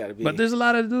definitely gotta be. But there's a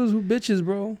lot of dudes who bitches,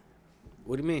 bro.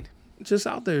 What do you mean? Just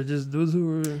out there, just dudes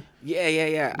who are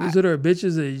Yeah. dudes that are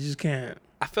bitches that you just can't.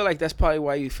 I feel like that's probably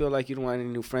why you feel like you don't want any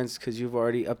new friends because you've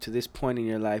already up to this point in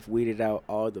your life weeded out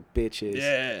all the bitches.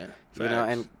 Yeah,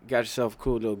 and got yourself a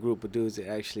cool little group of dudes that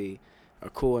actually are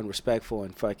cool and respectful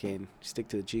and fucking stick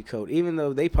to the G code, even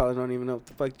though they probably don't even know what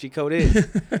the fuck G code is.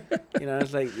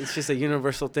 It's like it's just a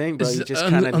universal thing, bro. It's You just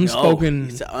kind of unspoken- know.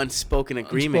 It's an unspoken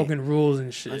agreement, unspoken rules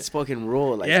and shit. unspoken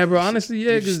rule. Like, Yeah, bro, you honestly, should-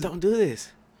 yeah, you just 'cause- don't do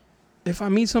this. If I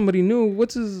meet somebody new,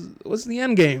 what's the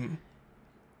end game?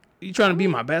 You trying to be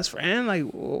my best friend? Like,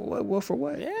 what for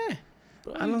what? Yeah.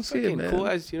 Bro, I don't see it, fucking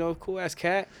man. cool ass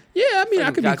cat. Yeah, I mean, I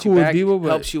Fucking could be got you cool with back, people, but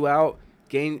helps you out,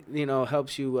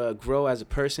 helps you grow as a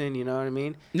person. You know what I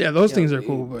mean? yeah, those You things know, are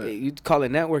cool. But you call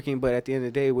it networking, but at the end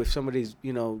of the day, if somebody's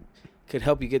could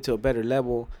help you get to a better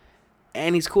level,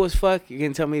 and he's cool as fuck, you're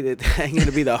gonna tell me that that ain't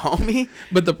gonna be the homie?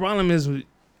 But the problem is,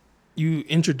 you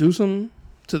introduce them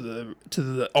to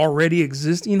the already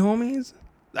existing homies.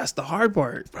 That's the hard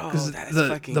part, Bro, because that's the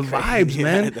fucking vibes, crazy.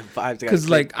 man. Yeah, the vibes. Because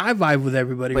like I vibe with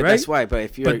everybody, but right? that's why. But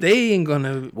if you're, But they ain't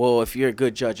gonna. well, if you're a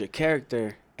good judge of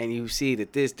character and you see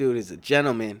that this dude is a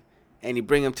gentleman, and you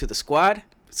bring him to the squad's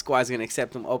gonna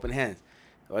accept him open hands,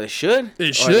 or they should.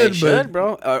 It Or should, they but should,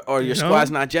 bro. Or your you know?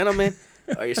 squad's not gentlemen.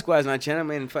 Or your squad's not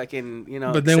gentlemen. Fucking, you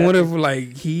know. But then what if accept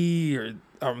like he or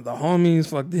the homies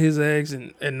fucked his ex,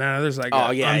 and now there's like Oh,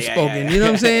 a yeah, unspoken. yeah. You know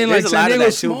what I'm saying? There's Like a lot San of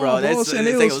Diego's that too, small, bro. That's San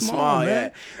it's Diego's like small, yeah.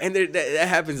 man. And that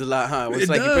happens a lot, huh? It's It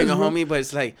like you bring a does, bro. homie, but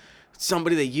it's like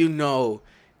somebody that you know,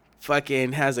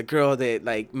 fucking has a girl that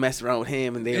like messed around with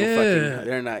him, and they don't Yeah. fucking,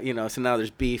 they're not, you know. So now there's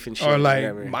beef and shit. Or like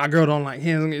whatever. my girl don't like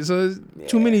him. So it's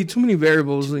too Yeah. many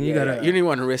variables, and you Yeah, gotta. you didn't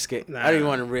want to risk it. Nah. I didn't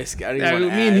want to risk it. I didn't Yeah, want me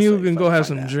to. and you can go have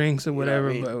some drinks. drinks or You know what whatever,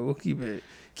 I mean? but we'll keep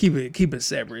it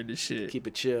separate and shit. Keep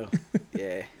it chill.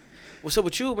 Yeah. What's up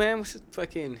with you, man? What's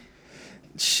fucking?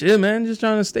 Shit, man, just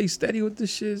trying to stay steady with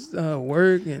this shit,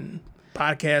 work and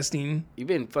podcasting. You've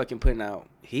been fucking putting out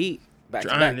heat back to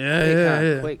Trying, back. yeah, Quick, yeah, huh?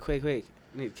 yeah. Quick.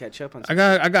 You need to catch up on.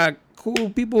 I got cool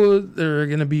people that are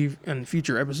gonna be in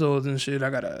future episodes and shit. I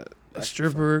got a That's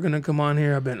stripper gonna come on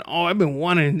here. I've been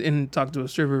wanting and talk to a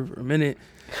stripper for a minute,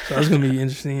 so that's gonna be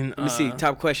interesting. Let me see.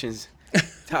 Top questions.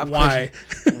 Top Why?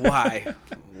 questions. Why?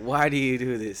 Why do you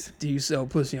do this? Do you sell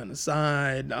pussy on the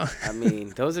side? I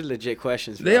mean, those are legit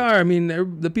questions. Bro. They are. I mean,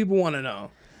 the people want to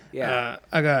know. Yeah.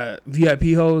 I got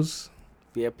VIP hosts.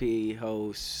 VIP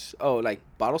hosts. Oh, like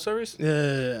bottle service?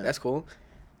 Yeah, That's cool.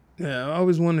 yeah. I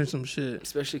always wondered some shit.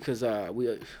 Especially because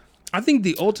we I think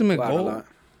the ultimate go out a goal lot.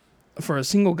 for a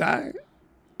single guy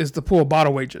is to pull a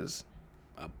bottle waitress.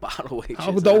 A bottle waitress.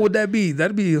 How dope would that be?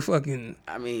 That'd be a fucking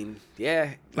I mean,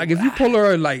 yeah. like if you pull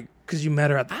her like because you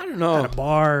met her at, I don't know. at a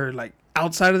bar like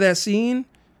outside of that scene,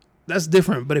 that's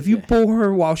different. But if you Yeah. pull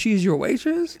her while she's your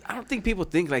waitress, I don't think people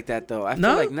think like that though. I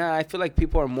No? feel like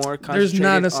people are more there's concentrated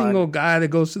not a on- single guy that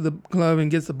goes to the club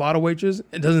and gets the bottle waitress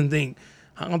and doesn't think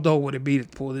how dope would it be to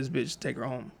pull this bitch, take her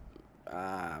home.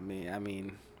 I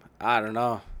mean, I don't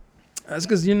know. That's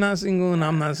because you're not single and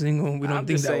I'm not single. We don't I'm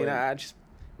think just that saying, way. I just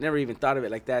never even thought of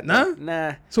it like that. Nah? though.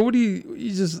 Nah. So what do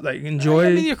you just like enjoy?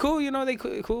 I mean, you're cool. You know, they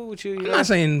cool with you. You I'm know? not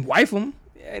saying wife them.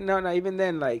 Yeah, no, even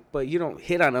then, like, but you don't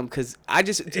hit on them because I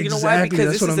just, you know Exactly, why? Because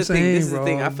that's this what is I'm the thing. saying, This is the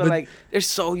thing. bro. I feel But- like they're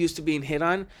so used to being hit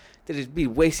on that it'd be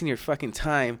wasting your fucking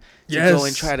time to Yes, go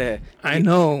and try to. I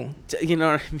know. You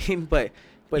know what I mean? But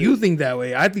You think that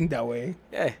way. I think that way.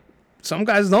 yeah, Some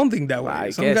guys don't think that way. Well, I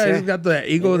Some guess, guys yeah. got the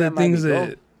ego Maybe that that might thinks be that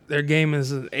gold. their game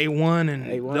is A1 and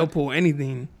A1. they'll pull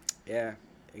anything. yeah,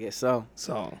 I guess so.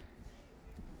 So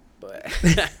But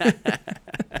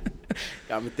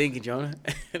got me thinking, Jonah.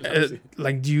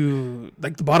 like, do you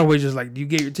like the bottle waitress? Like, do you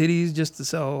get your titties just to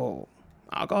sell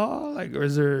alcohol? Like, or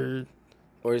is there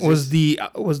Or is was this,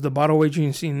 the bottle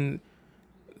waitress scene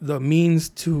the means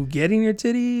to getting your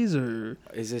titties or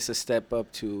is this a step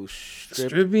up to stripping,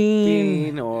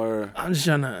 stripping? or I'm just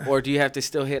trying to. do you have to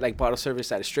still hit like bottle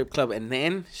service at a strip club and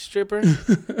then stripper? Is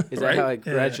that Right? how it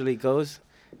Yeah. gradually goes?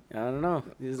 I don't know.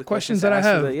 These are the Questions to that I ask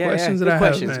for have. the- Questions good that I have,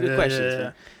 questions. man. Good Yeah, questions. yeah,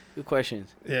 man. Good questions.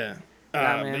 Yeah.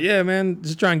 Yeah, man. But yeah, man.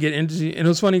 Just try and get into and it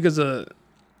was funny because the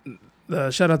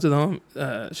shout out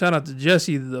to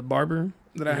Jesse, the barber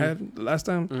that I Mhm. had the last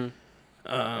time.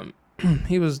 Mhm.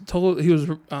 He was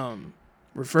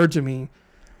referred to me,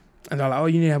 and they're like, "Oh,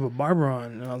 you need to have a barber on."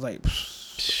 And I was like,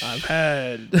 "Psh, "I've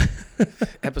had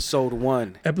Episode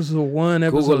 1. episode 1,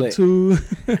 Google episode it. 2.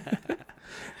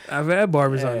 I've had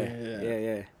barbers on Yeah, here."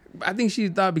 yeah. I think she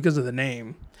thought because of the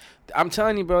name. I'm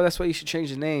telling you, bro. That's why you should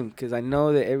change the name, because I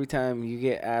know that every time you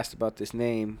get asked about this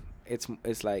name,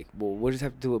 it's like, well, what does it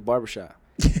have to do with barbershop?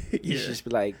 You should just be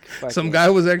like, fuck Some it. guy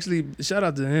was actually shout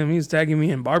out to him. He was tagging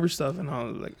me in barber stuff, and I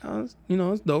was like, "Oh,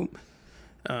 it's dope."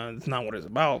 It's not what it's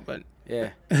about, but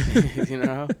Yeah. You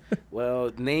know?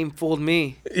 Well, name fooled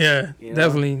me. yeah, You know?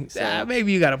 definitely. So-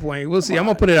 Maybe you got a point. We'll see. I'm on.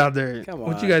 gonna put it out there. Come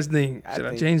What you on. guys think? I Should I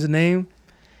think- change the name?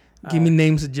 Give me Uh,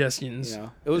 name suggestions. You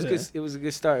know, it was Yeah. good. It was a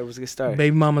good start. It was a good start.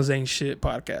 Baby mamas ain't shit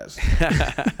podcast.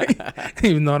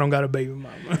 Even though I don't got a baby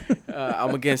mama,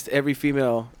 I'm against every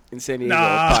female in San Diego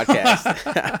Nah.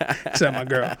 podcast. except my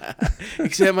girl.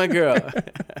 Except my girl.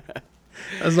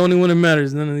 That's the only one that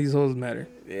matters. None of these hoes matter.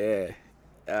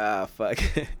 Yeah. Fuck.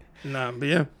 Nah, but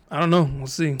yeah, I don't know. We'll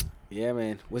see. Yeah,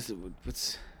 man. What's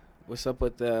up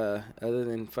with other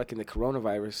than fucking the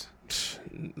coronavirus? What's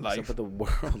Life, up with the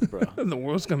world, bro? the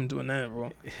world's coming to an end, bro.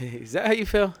 Is that how you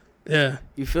feel? Yeah,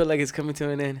 You feel like it's coming to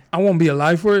an end? I won't be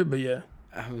alive for it, but yeah,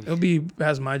 I mean, it'll be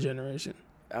past my generation.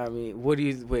 I mean, what do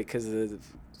you wait? Because of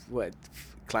what?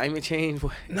 Climate change?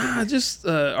 What? Nah, just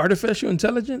artificial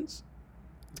intelligence.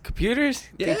 Computers?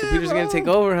 Yeah, Think computers are bro. gonna take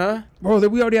over, huh? Bro,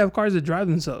 we already have cars that drive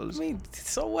I themselves. mean,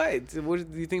 so what?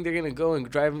 What do you think they're gonna go and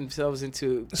drive themselves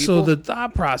into? People? So the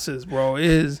thought process, bro,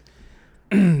 is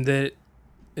that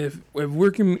if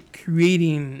we're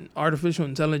creating artificial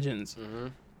intelligence Mm-hmm.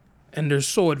 and they're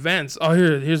so advanced,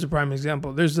 here's a prime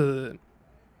example. There's a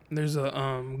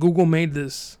Google made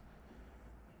this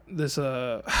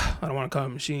I don't want to call it a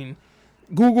machine.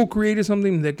 Google created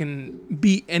something that can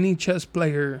beat any chess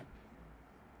player,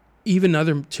 even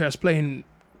other chess playing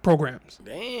programs.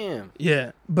 Damn.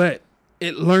 Yeah, but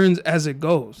it learns as it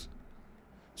goes.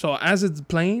 So as it's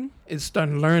playing, it's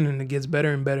starting to learn and it gets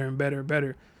better and better and better and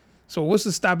better. So what's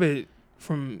to stop it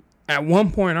from, at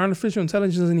one point, artificial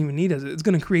intelligence doesn't even need us. It's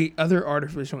going to create other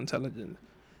artificial intelligence.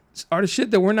 It's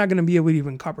shit that we're not going to be able to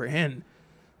even comprehend.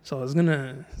 So it's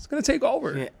gonna take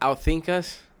over. Yeah, outthink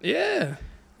us? Yeah.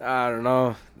 I don't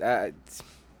know.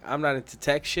 I'm not into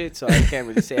tech shit, so I can't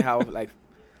really say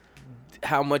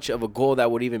how much of a goal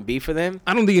that would even be for them.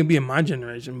 I don't think it'd be in my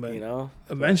generation, but You know,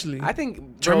 eventually. I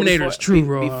think Terminator's true,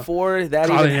 bro. Before that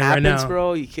Calling even it right happens, now.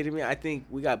 bro, you kidding me? I think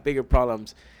we got bigger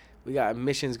problems. We got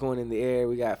emissions going in the air.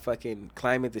 We got fucking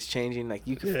climate that's changing. Like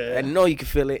you can, Yeah. I know you can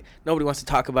feel it. Nobody wants to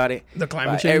talk about it. The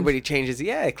climate But change. Everybody changes.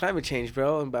 Yeah, climate change,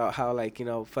 bro. About how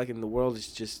fucking the world is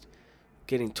just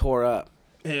getting tore up.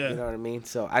 Yeah. You know what I mean?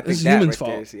 So I think It's that humans' right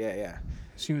there fault. is, yeah.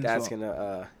 It's humans' That's fault.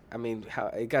 gonna. I mean, how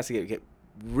it got to get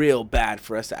real bad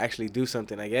for us to actually do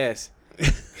something. I guess. You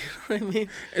know what I mean?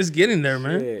 It's getting there,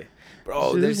 man. Yeah.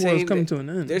 Bro, Shit, they're this world's saying coming that, to an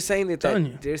end. they're saying that, Telling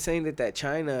you. they're saying that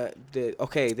China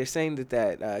they're saying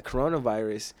that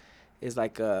coronavirus is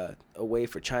like a way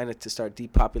for China to start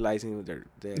depopulating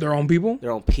Their own people. their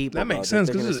own people. That bro. makes They're sense,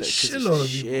 'cause gonna there's a say- shitload of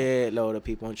people. Shitload of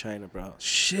people in China, bro.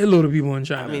 Shitload of people in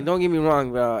China. I mean, don't get me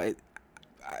wrong, bro.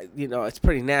 It's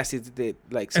pretty nasty that they,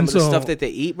 like some And of the so- stuff that they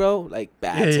eat, bro, like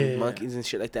bats Yeah. and monkeys and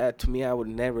shit like that. To me, I would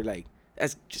never like.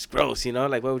 That's just gross, you know.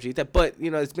 Like, why would you eat that? But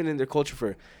it's been in their culture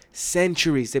for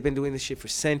centuries. They've been doing this shit for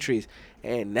centuries,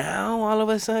 and now all of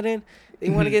a sudden they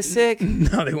want to get sick.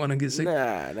 now they want to get sick.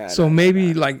 Nah. So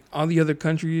maybe like all the other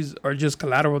countries are just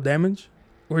collateral damage.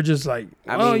 We're just like,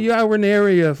 I oh mean- yeah, we're in the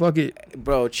area. Fuck it.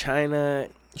 Bro, China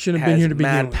Shouldn't have been has here to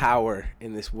begin mad with. power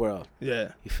in this world.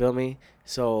 Yeah. You feel me?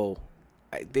 So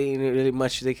they ain't really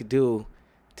much they could do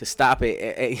to stop it.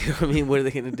 You know what I mean? What are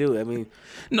they gonna do? I mean,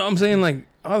 No, I'm saying like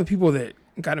all the people that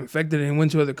got infected and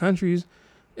went to other countries,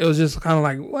 it was just kind of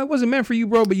like, well, it wasn't meant for you,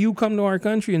 bro. But you come to our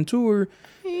country and tour,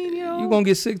 you gonna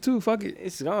get sick too. Fuck it.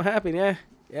 it's gonna happen.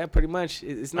 Yeah, pretty much.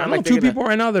 It's I not know like two they're gonna, people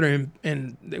right now that are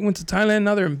in they went to Thailand.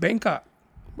 Now they're in Bangkok.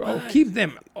 Bro, What? keep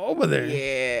them over there.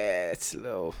 Yeah, it's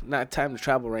low. Not time to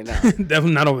travel right now.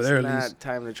 Definitely not over there It's at not least.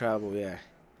 time to travel. Yeah,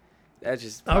 that's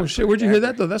just. Oh shit, where'd you hear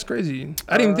that though? That's crazy.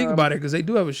 I didn't even think about it because they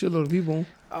do have a shitload of people.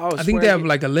 Oh, I think they have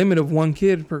like a limit of one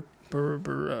kid per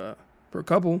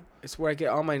couple. It's where I get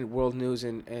all my world news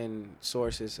and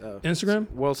sources. Instagram?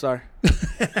 World Star.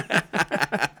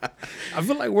 I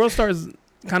feel like World Star is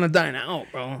kind of dying out,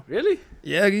 bro. Really?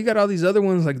 Yeah, you got all these other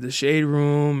ones like the Shade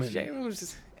Room and Shade Room's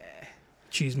just.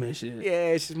 Cheese Man shit.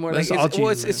 Yeah, it's just more That's like all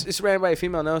it's, cheese, it's ran by a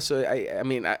female now. So I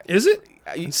mean, Is it?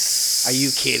 are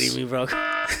you kidding me, bro?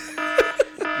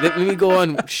 Let me go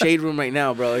on Shade Room right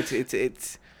now, bro.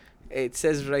 It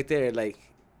says right there, like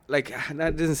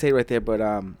that doesn't say right there,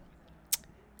 but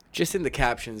just in the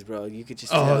captions, bro. You could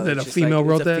just Oh, tell that it's a just female like,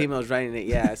 wrote it's that? a female's writing it,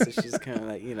 yeah. So she's kind of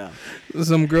like,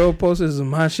 Some girl posted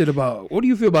some hot shit about. What do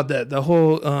you feel about that? The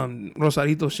whole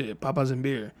Rosarito shit, Papas and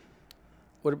beer.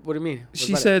 what do you mean? What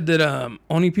She about it? said that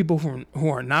only people who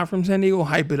are not from San Diego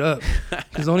hype it up.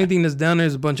 Because the only thing that's down there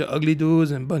is a bunch of ugly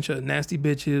dudes and a bunch of nasty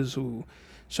bitches who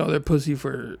show their pussy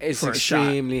for It's a shot.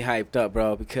 extremely hyped up,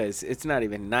 bro, because it's not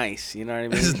even nice. You know what I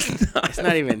mean? It's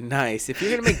not even nice. If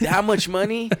you're gonna make that much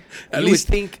money, At you least-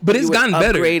 would think. but it's you would gotten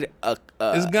better. upgrade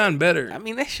It's gotten better. I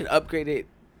mean, they should upgrade it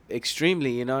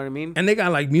extremely. You know what I mean? And they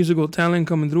got like musical talent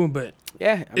coming through, but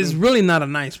Yeah, it's mean, really not a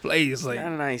nice place. Like,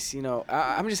 not nice.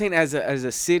 I'm just saying, as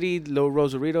a city, Low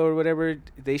Rosarito or whatever,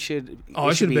 they should. oh,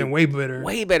 it should have been way better.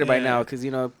 way better by Yeah. now, because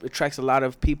it attracts a lot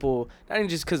of people. Not even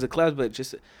just because of clubs, but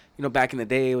just back in the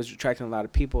day, it was attracting a lot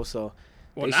of people. So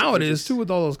Well, they now should it is just- too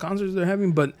with all those concerts they're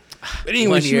having. But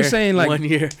anyway, 1 she year, was saying like 1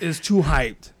 year. it's too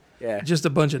hyped. Yeah, Just a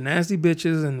bunch of nasty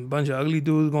bitches and a bunch of ugly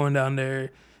dudes going down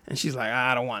there. And she's like,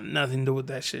 I don't want nothing to do with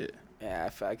that shit. yeah.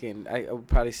 I would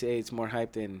probably say it's more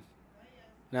hyped than.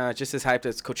 No, it's just as hyped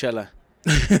as Coachella.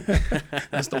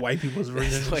 That's the white people's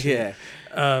version. of shit.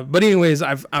 Yeah. But anyways,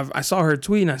 I saw her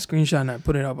tweet and I screenshot and I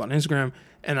put it up on Instagram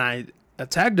and I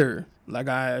tagged her. Like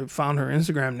I found her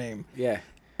Instagram name. Yeah.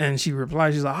 And she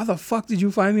replied, she's like, how the fuck did you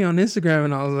find me on Instagram?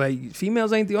 And I was like,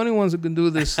 females ain't the only ones who can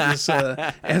do this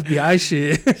FBI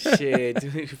shit. Shit,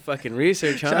 doing your fucking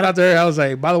research, huh? Shout out to her. I was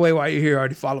like, by the way, while you're here,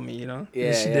 already follow me, you know? Yeah,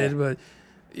 and she did, but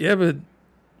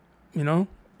you know,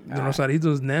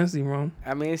 Rosarito's nasty, bro.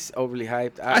 I mean, it's overly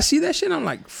hyped. I see that shit. I'm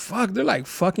like, fuck. They're like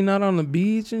fucking out on the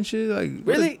beach and shit. Like,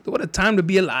 really? What a time to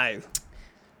be alive.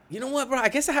 You know what, bro? I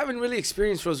guess I haven't really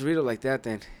experienced Rosarito like that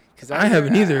then. I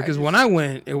haven't either, because when I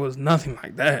went, it was nothing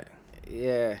like that.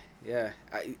 Yeah.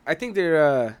 I think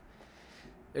they're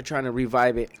trying to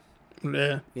revive it.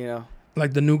 Yeah. You know?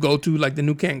 Like the new go-to, like the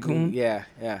new Cancun. Yeah.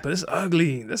 But it's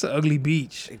ugly. That's an ugly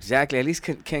beach. Exactly. At least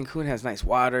Cancun has nice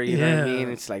water, you know what I mean?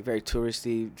 It's like very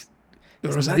touristy.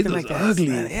 It's Rosarito's like that. ugly.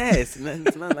 Yeah, it's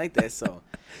not like that. So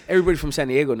everybody from San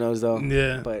Diego knows, though.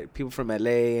 Yeah. But people from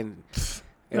LA and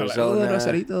Arizona. Like,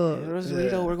 Rosarito.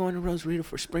 Rosarito, we're going to Rosarito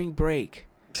for spring break.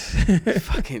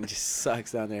 Fucking just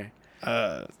sucks down there.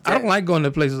 I don't like going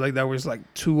to places like that where it's like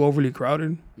too overly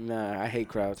crowded. Nah, I hate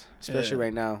crowds, especially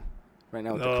right now. Right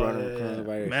now with the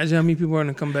coronavirus. Imagine how many people are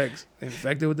gonna come back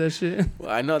infected with that shit. Well,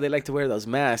 I know they like to wear those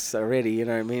masks already. You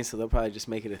know what I mean? So they'll probably just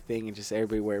make it a thing and just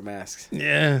everybody wear masks.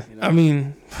 Yeah, you know? I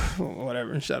mean,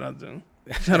 whatever. Shout out to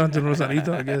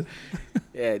Rosarito, I guess.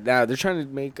 Yeah, now they're trying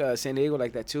to make San Diego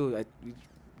like that too.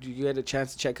 You had a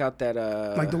chance to check out that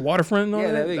like the waterfront and all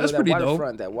that? That's pretty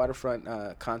dope. That waterfront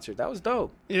concert, that was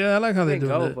dope. Yeah, I like how they do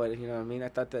it. But you know what I mean? I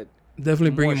thought that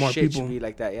definitely bringing more shit people should be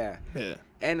like that. Yeah.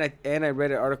 And I read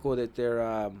an article that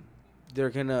they're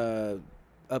gonna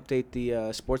update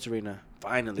the sports arena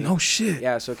finally. No shit.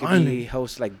 Yeah, so it can be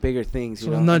host like bigger things.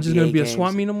 So it's not just gonna be a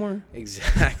swap meet no more.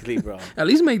 Exactly, bro. At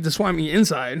least make the swap meet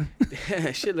inside.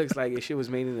 Shit looks like shit was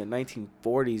made in the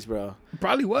 1940s, bro.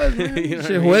 Probably was, man. You know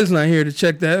shit, Wes not here to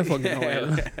check that.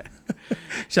 Fucking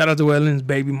Shout out to Weslin's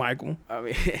baby Michael. I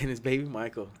mean, and his baby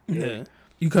Michael. Yeah.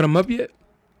 You cut him up yet?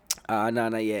 No,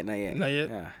 not yet. Not yet?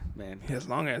 Yeah, man. He has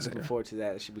long ass hair. Looking forward to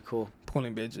that. It should be cool.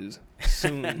 Pulling bitches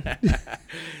soon.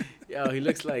 Yo, he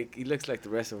looks like the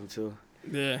rest of them too.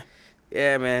 Yeah.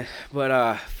 Yeah, man.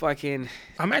 But fucking.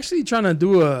 I'm actually trying to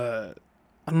do I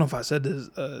don't know if I said this.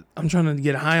 I'm trying to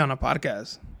get high on a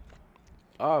podcast.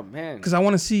 Oh man. Because I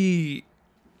want to see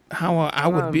how I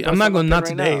would be. I'm not going not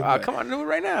today. Come on, do it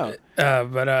right now.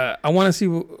 But I want to see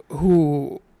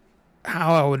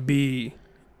how I would be.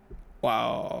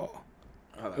 Wow.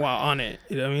 On it.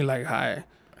 You know what I mean? Like high.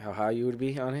 How high you would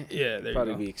be on it? Yeah, there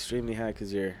Probably you go. Be extremely high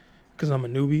because I'm a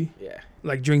newbie. Yeah.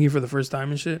 Like drinking for the first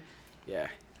time and shit. Yeah.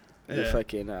 Your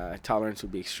fucking tolerance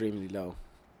would be extremely low.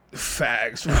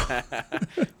 Facts, bro. I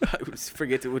would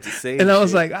forget what to say. And I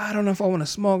was like, I don't know if I want to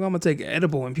smoke. I'm gonna take an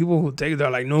edible. And people who take it, they're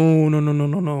like,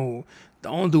 no.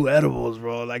 Don't do edibles,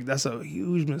 bro. Like that's a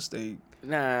huge mistake.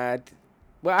 Nah.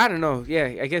 Well, I don't know.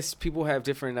 Yeah, I guess people have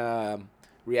different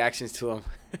reactions to them.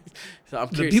 So I'm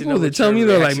curious. The people that tell me,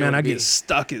 they're like, man, I get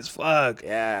stuck as fuck.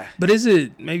 Yeah. But is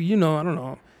it maybe I don't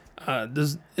know.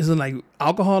 Is it like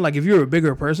alcohol? Like if you're a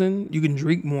bigger person, you can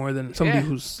drink more than somebody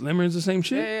who's slimmer. Is the same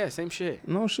shit? Yeah, same shit.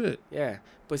 No shit. Yeah,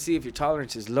 but see, if your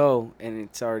tolerance is low and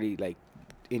it's already like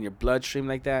in your bloodstream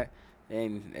like that,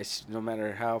 and it's no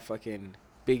matter how fucking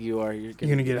big you are, you're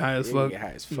gonna get high as fuck. Get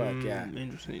high as fuck. Yeah.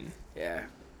 Interesting. Yeah.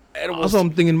 Also,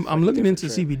 I'm thinking I'm looking into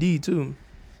CBD too.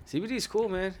 CBD is cool,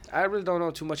 man. I really don't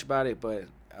know too much about it, but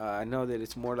I know that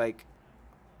it's more like.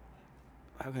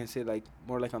 How can I say, like,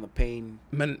 more like on the pain...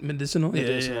 Medicinal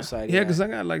side, yeah. Because I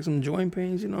got, like, some joint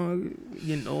pains,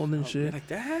 getting old and shit. Like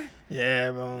that?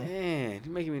 Yeah, bro. Man,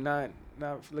 you're making me not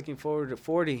looking forward to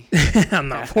 40. I'm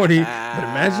not 40, but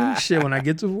imagine, shit, when I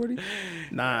get to 40.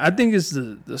 Nah, I think it's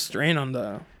the strain on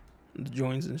the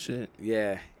joints and shit.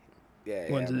 Yeah.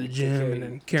 Went to the gym and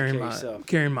then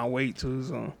carrying my weight, too,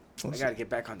 so... I gotta get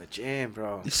back on the gym,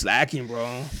 bro. You're slacking,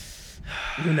 bro.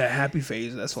 You're in that happy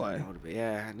phase, that's why.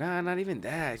 Yeah, nah, not even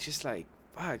that. It's just like,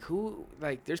 fuck,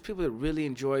 there's people that really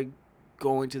enjoy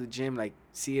going to the gym, like,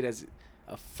 see it as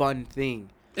a fun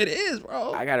thing. It is,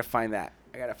 bro. I gotta find that.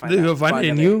 I gotta find You'll find it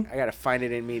in you? I gotta find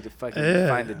it in me to fucking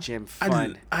find the gym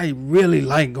fun. I really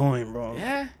like going, bro.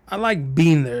 Yeah? I like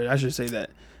being there, I should say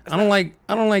that. I don't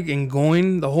like in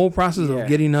going, the whole process of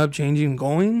getting up, changing,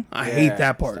 going. I hate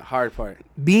that part. It's the hard part.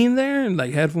 Being there and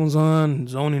like headphones on,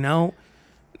 zoning out,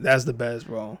 that's the best,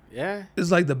 bro. Yeah? It's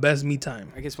like the best me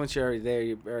time. I guess once you're already there,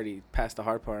 you're already past the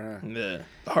hard part, huh? Yeah.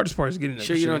 The hardest part is getting there.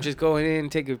 Sure you don't just go in,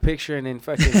 take a picture, and then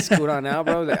fucking scoot on out,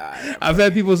 bro? Like, I've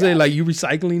had people say, like, you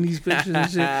recycling these pictures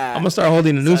and shit. I'm going to start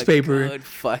holding a newspaper.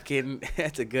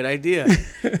 That's a good idea.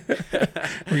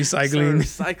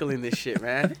 Recycling this shit,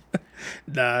 man.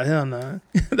 Nah, hell nah.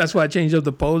 That's why I changed up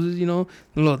the poses, you know,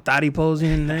 the little thotty pose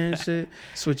in there and shit.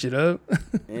 Switch it up.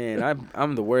 Man,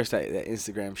 I'm the worst at that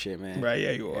Instagram shit, man. Right,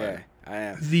 yeah, you are. Yeah, I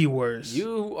am. The worst.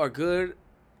 You are good.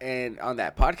 And on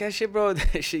that podcast shit, bro,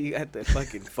 that shit, you got the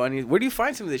fucking funny. Where do you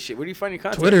find some of this shit? Where do you find your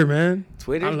content? Twitter, man.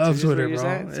 Twitter? I love Is this where Twitter, you're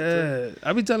bro. at? Yeah.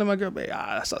 I be telling my girl, babe,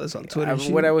 I saw this on Twitter.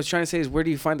 What I was trying to say is, where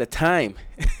do you find the time?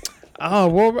 Oh,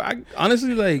 well, I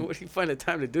honestly, like, Where do you find the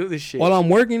time to do this shit? while I'm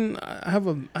working, I have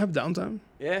downtime.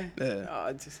 Yeah? Yeah.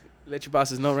 Oh, just let your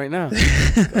bosses know right now. Go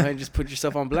ahead and just put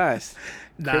yourself on blast.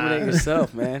 Nah. Criminate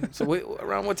yourself, man. So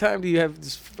around what time do you have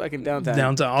this fucking downtime?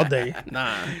 Downtime all day.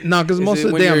 Nah, because Is most it of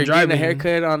the when day you're I'm driving. getting a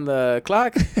haircut on the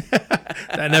clock?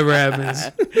 That never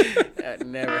happens. That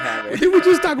never happens. Did we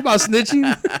just talk about snitching?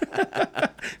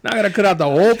 Now I gotta cut out the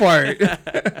whole part.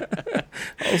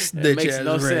 Oh, snitch makes ass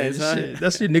no Red. sense, huh? Shit.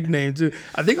 That's your nickname too.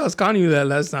 I think I was calling you that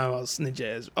last time. I was snitch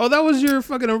ass. Oh, that was your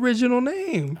fucking original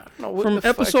name from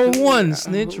episode 1,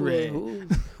 Snitch Red.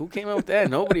 Who came up with that?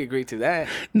 Nobody agreed to that.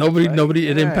 Nobody.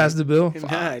 It didn't Yeah. pass the bill.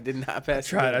 Nah, it did not I pass.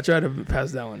 tried. I tried to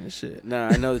pass that one and shit. Nah,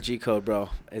 I know the G code, bro.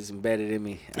 It's embedded in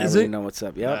me. I Is already it? know what's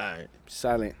up. Yep. Alright.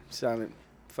 Silent.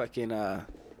 Fucking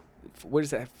what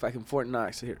is that? Fucking Fort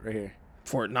Knox right here.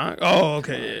 Fort Knox. Oh,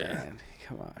 okay. Yeah. Man,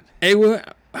 come on. Hey, well,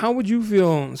 how would you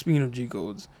feel, speaking of G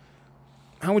codes,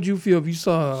 how would you feel if you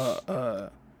saw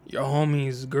your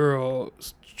homie's girl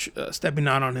stepping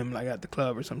out on him, like at the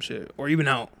club or some shit, or even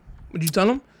out? Would you tell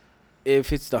him?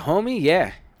 If it's the homie,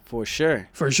 yeah, for sure.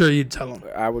 For sure, you'd tell him.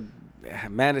 I would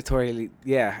mandatorily,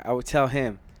 yeah, I would tell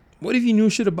him. What if you knew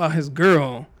shit about his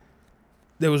girl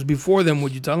that was before them?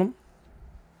 Would you tell him?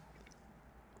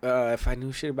 If I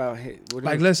knew shit about him,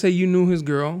 Like, let's say you knew his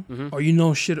girl, Mhm. or you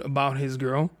know shit about his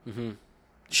girl,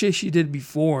 shit she did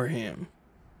before him.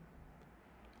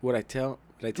 Would I tell?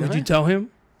 Would you tell him?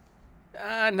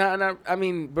 No. I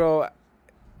mean, bro,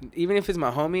 even if it's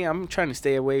my homie, I'm trying to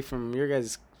stay away from your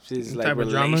guys' like Type of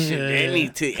drama? relation,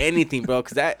 Yeah. anything, bro.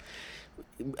 Because that,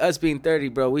 us being 30,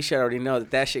 bro, we should already know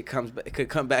that shit could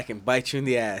come back and bite you in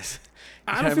the ass. You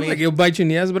I know don't what feel like it'll bite you in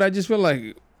the ass, but I just feel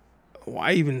like,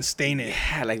 why even stain it?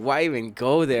 Yeah, like why even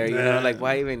go there? You know, like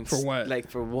why even For what? Like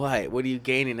for what? What are you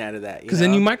gaining out of that? Because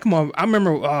then you might come off. I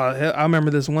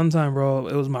remember this one time, bro.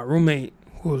 It was my roommate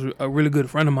who was a really good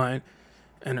friend of mine,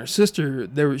 and her sister.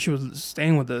 She was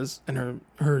staying with us, and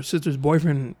her sister's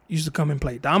boyfriend used to come and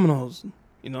play dominoes.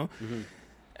 You know,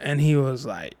 and he was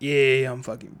like, "Yeah, I'm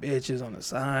fucking bitches on the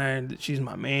side. She's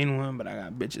my main one, but I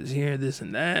got bitches here, this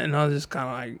and that." And I was just kind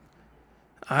of like,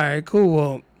 "All right, cool.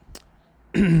 Well."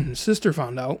 Sister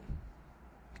found out,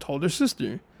 told her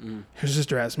sister. Her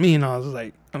sister asked me, and I was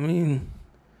like, I mean,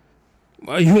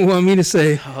 what you want me to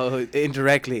say? Oh,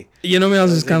 indirectly. You know what I mean? I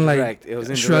was just kind of like it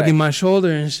was shrugging my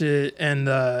shoulder and shit. And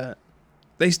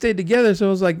they stayed together, so I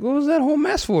was like, what was that whole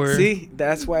mess for? See,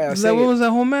 that's why I was What saying. was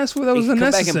that whole mess for? That was come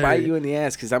unnecessary. back and bite you in the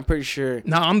ass because I'm pretty sure.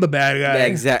 No, I'm the bad guy. Yeah,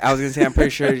 exactly. I was gonna say I'm pretty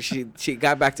sure she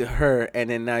got back to her, and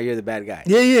then now you're the bad guy.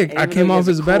 Yeah. And I even came though you off guys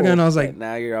as a are bad guy, cool, and I was but like,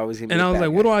 now you're always gonna be. and the I was bad like,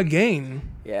 guy. what do I gain?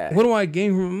 Yeah. What do I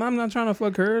gain from? I'm not trying to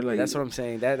fuck her. Like That's what I'm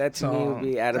saying. That to me would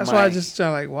be out of that's my. why I just try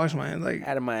to like wash my hands. Like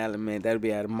out of my element. That would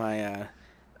be out of my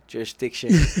jurisdiction.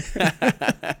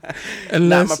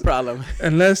 unless Not my problem.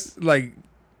 unless like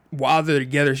while they're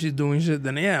together, she's doing shit.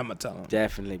 Then yeah, I'm gonna tell him.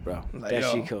 Definitely, bro. Like,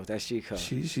 That's yo, G code. That's G code.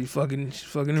 She's fucking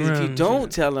around. If you and don't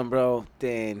shit. tell them, bro,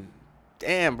 then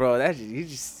damn, bro, that's you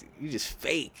just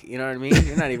fake. You know what I mean?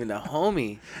 You're not even the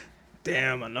homie.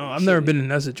 Damn, I know. I've never been in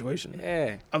that situation.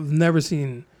 Yeah. I've never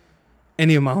seen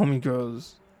any of my homie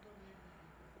girls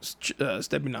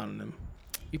stepping out on them.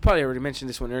 You probably already mentioned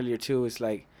this one earlier too. It's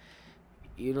like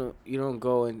you don't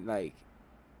go and like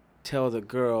tell the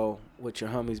girl what your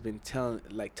homie's been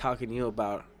talking to you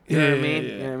about. You know what I mean? Yeah.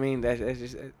 You know what I mean? That's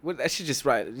just that should just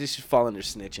this should fall under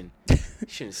snitching. You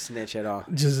shouldn't snitch at all.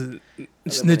 Just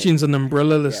snitching's an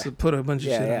umbrella. Let's Yeah. put a bunch of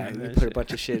shit. Yeah. on You that put a shit.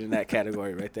 bunch of shit in that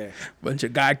category right there. Bunch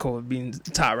of guy code being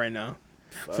taught right now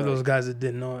for those guys that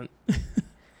didn't know it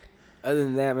Other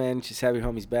than that, man, just have your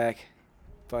homies back.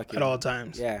 Fuck at all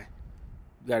times. Yeah.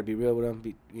 You gotta be real with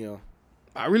them.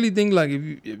 I really think like if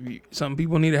you some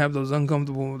people need to have those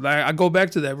uncomfortable. Like I go back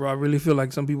to that, bro. I really feel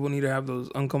like some people need to have those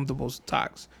uncomfortable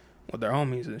talks with their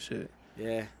homies and shit.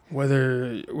 Yeah.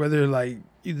 Whether like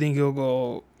you think he'll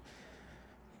go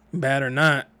bad or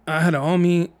not. I had a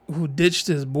homie who ditched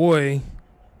his boy,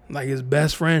 like his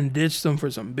best friend ditched him for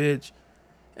some bitch,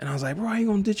 and I was like, bro, how you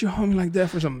gonna ditch your homie like that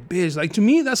for some bitch? Like to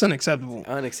me, that's unacceptable.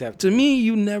 Unacceptable. To me,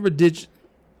 you never ditch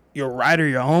your rider,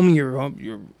 your homie,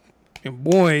 your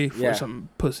boy for Yeah. some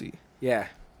pussy. Yeah.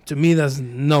 To me, that's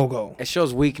no go. It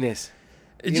shows weakness.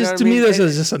 It You just know to what I me mean?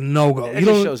 that's just a no go. That You just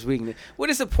don't. shows weakness. What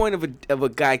is the point of a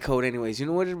guy code, anyways? You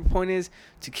know what the point is?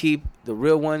 To keep the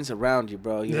real ones around you,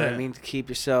 bro. You know what I Yeah. mean? To keep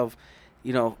yourself,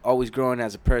 always growing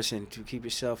as a person. To keep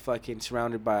yourself fucking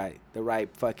surrounded by the right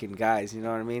fucking guys. You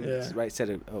know what I mean? Yeah. It's the right set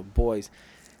of boys.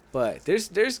 But there's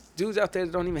dudes out there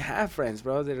that don't even have friends,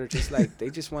 bro. That are just like they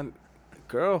just want a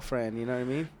girlfriend. You know what I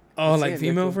mean? Oh, That's like it.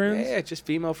 female They're- friends? Yeah, just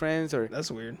female friends or That's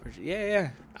weird. yeah.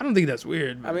 I don't think that's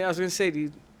weird. I mean, I was gonna say, do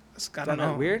you it's kind find of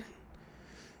that weird?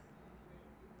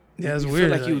 Yeah, it's you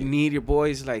weird. feel like you need your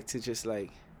boys like to just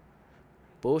like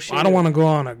bullshit. I don't want to go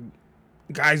on a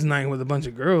guys' night with a bunch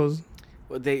of girls.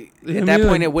 Well, they Yeah, at I that mean,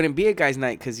 point like- it wouldn't be a guy's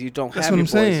night because you don't That's have what your I'm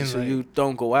boys, saying, so like- you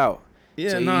don't go out.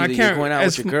 Yeah, So no, I either you're can't. going out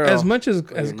as, with your girl as much as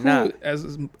or as you're cool not.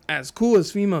 as cool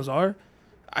as females are,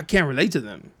 I can't relate to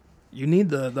them. You need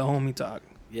the homie talk.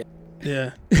 Yeah.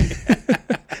 Yeah.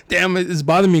 Damn, it's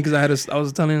bothering me because I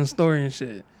was telling a story and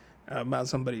shit about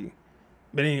somebody.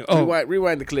 But anyway,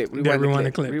 Rewind the clip. yeah, rewind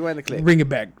the clip. Rewind the clip. Bring it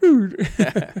back.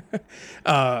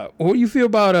 What do you feel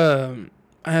about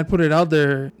I had put it out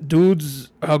there, dudes,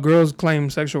 how girls claim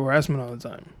sexual harassment all the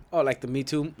time. Oh, like the Me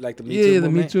Too, like the Me Yeah, Too the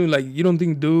Me movement? Too. Like, you don't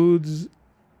think dudes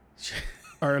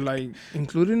are like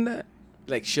included in that?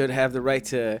 Like should have the right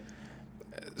to.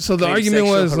 So the claim argument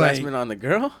sexual was like, harassment on the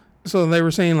girl. so they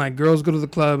were saying like girls go to the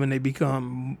club and they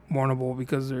become vulnerable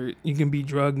because you can be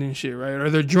drugged and shit, right? Or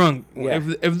they're drunk. Yeah.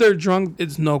 If they're drunk,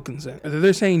 it's no consent. If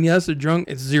they're saying yes, they're drunk,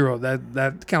 it's zero.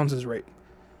 That counts as rape.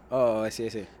 Oh, I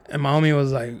see. And my homie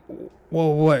was like, "Whoa,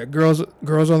 what? Girls are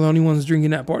the only ones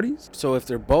drinking at parties? So if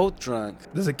they're both drunk,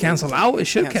 Does it cancel out? It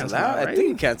should cancel out, right? I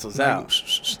think it cancels Like,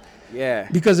 out. Yeah.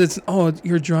 because it's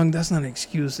you're drunk. That's not an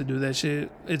excuse to do that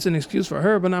shit. It's an excuse for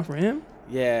her, but not for him.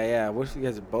 Yeah. What if you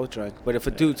guys are both drunk? But if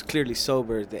a dude's clearly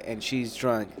sober and she's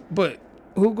drunk, But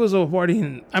who goes to a party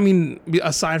and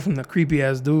aside from the creepy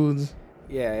ass dudes,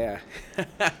 yeah.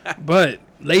 but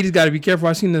ladies got to be careful.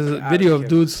 I seen this Gotta video be of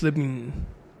dudes slipping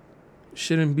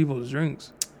shit in people's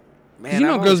drinks. Man, You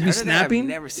know I've girls always be heard of that. snapping? I've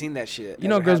never seen that shit. You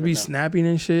know, ever girls happen, be though. snapping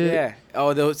and shit. Yeah.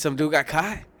 Oh, some dude got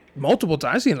caught? Multiple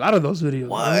times. I seen a lot of those videos.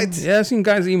 What? Man. Yeah, I seen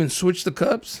guys even switch the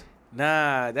cups.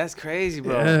 Nah, that's crazy,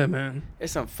 bro. Yeah, man.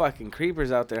 There's some fucking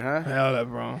creepers out there, huh? Hell, that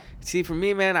bro. See, for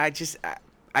me, man,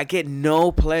 I get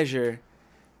no pleasure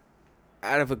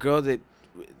out of a girl that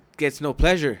gets no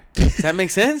pleasure. Does that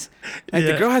make sense? Like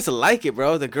Yeah. the girl has to like it,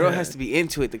 bro. The girl Yeah. has to be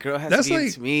into it. The girl has That's to be like-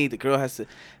 into me. The girl has to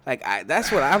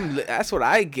that's what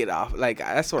I get off. Like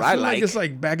that's what I feel like. It's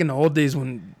like back in the old days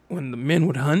when the men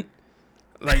would hunt.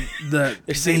 Like They're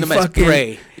seeing they them as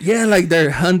prey. Yeah, like they're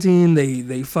hunting.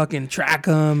 They fucking track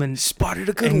him and Spotted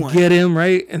a good and one. get him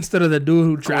right instead of the dude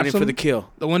who Going traps in him. for the kill.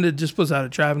 The one that just puts out a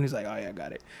trap and he's like, oh yeah, I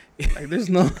got it. Like there's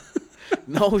no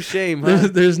No shame, huh?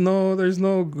 there's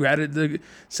no gratitude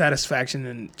satisfaction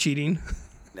in cheating.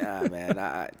 Nah,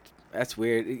 man, that's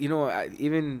weird. You know,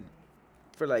 even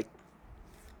for like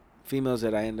females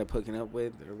that I end up hooking up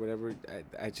with or whatever,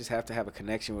 I just have to have a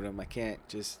connection with them. I can't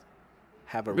just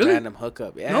have a Really? random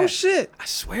hookup. Yeah, No shit. I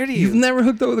swear to you. You've never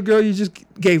hooked up with a girl you just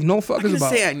gave no I'm fuckers gonna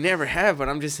about. say I never have, but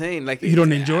I'm just saying like You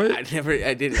don't enjoy it?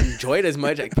 I didn't enjoy it as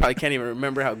much. I probably can't even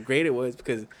remember how great it was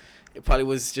because it probably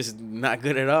was just not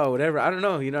good at all. Whatever. I don't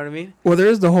know. You know what I mean? Well, there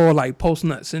is the whole like post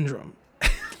nut syndrome.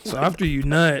 So after you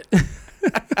nut,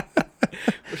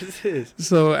 What is this?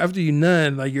 so after you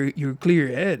nut, like you clear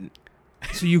your head.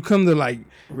 So you come to like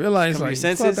realize Come to like your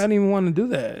fuck, I senses? didn't even want to do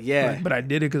that. Yeah. Like, but I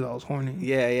did it because I was horny.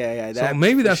 Yeah. So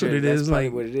maybe for that's what it That's is, probably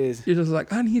like- what it is. You're just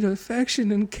like, I need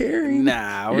affection and caring. Nah,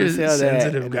 I You're wouldn't say all a that.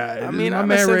 sensitive guy. I mean, My I'm a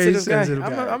man Ray's sensitive guy. sensitive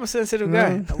guy. I'm a sensitive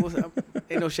No. guy.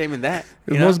 Ain't no shame in that.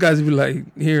 You 'Cause know? most guys would be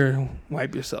like, here,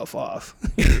 wipe yourself off.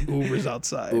 Uber's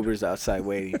outside. Uber's outside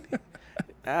waiting.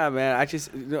 Man, I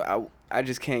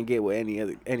just can't get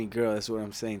with any girl. That's what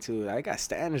I'm saying too. I got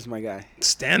standards, my guy.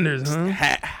 Standards,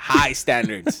 huh? High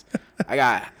standards. I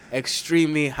got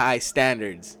extremely high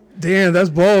standards. Damn, that's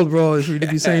bold, bro. For you to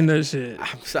be saying that shit.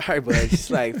 I'm sorry, but it's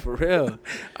just like for real.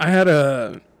 I had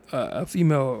a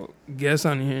female guest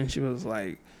on here, and she was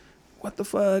like, "What the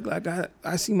fuck? Like,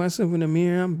 I see myself in the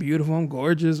mirror. I'm beautiful. I'm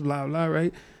gorgeous. Blah blah.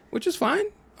 Right? Which is fine.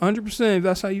 100%. If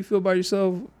that's how you feel about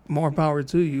yourself, more power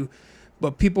to you.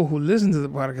 But people who listen to the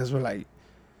podcast were like,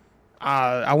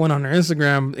 I went on her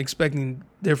Instagram expecting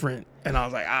different, and I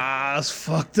was like, it's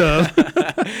fucked up.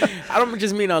 I don't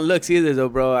just mean on looks either, though,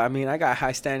 bro. I mean, I got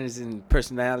high standards in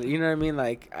personality. You know what I mean?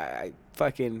 Like, I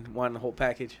fucking want the whole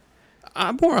package.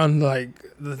 I'm more on like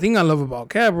the thing I love about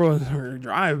Kat, bro, is her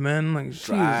drive, man. Like she's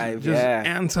Drive, just yeah.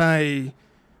 anti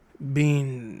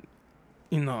being,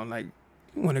 like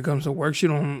when it comes to work, she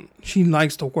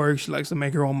likes to work. She likes to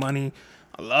make her own money.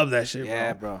 I love that shit,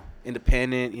 Yeah, bro. bro.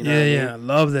 independent. You know. Yeah.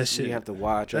 Love that shit. You have to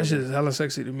watch. That shit is hella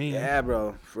sexy to me. Yeah,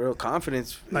 bro. For real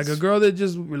confidence. Like a girl that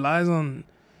just relies on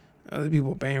other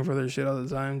people paying for their shit all the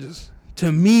time. Just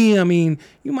to me, I mean,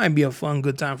 you might be a fun,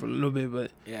 good time for a little bit,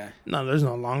 but yeah. no, there's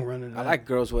no long run in that. I like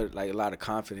girls with like a lot of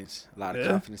confidence, Yeah.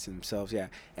 confidence in themselves. Yeah,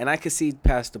 and I could see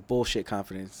past the bullshit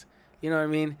confidence. You know what I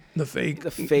mean? the fake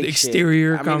the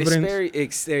exterior shit. confidence. I mean,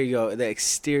 there you go. The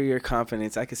exterior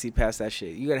confidence. I could see past that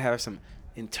shit. You gotta have some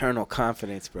internal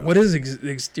confidence, bro. What is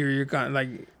exterior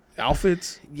like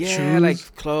outfits? Yeah, shoes?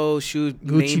 like clothes, shoes,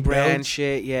 Gucci name brand belts?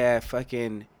 shit. Yeah,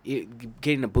 fucking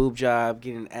getting a boob job,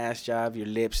 getting an ass job, your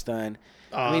lips done.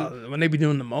 I mean, when they be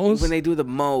doing the most. When they do the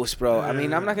most, bro. I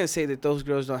mean, I'm Yeah. not gonna say that those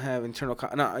girls don't have internal,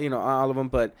 no, you know, all of them,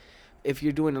 but if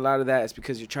you're doing a lot of that, it's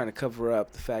because you're trying to cover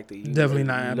up the fact that you Definitely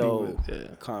not happy low with. Yeah.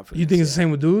 confidence. You think it's the yeah.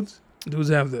 same with dudes? Dudes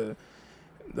have the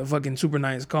fucking super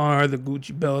nice car, the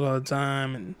Gucci belt all the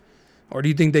time, and or do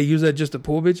you think they use that just to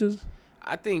pull bitches,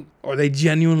 I think, or they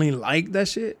genuinely like that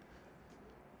shit?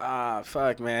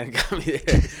 fuck, man, got me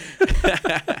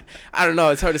there. I don't know.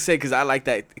 It's hard to say because I like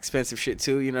that expensive shit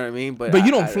too. You know what I mean? But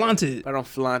you don't flaunt it. I don't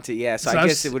flaunt it. Yeah. So So I I've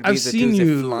guess it would be I've the seen dudes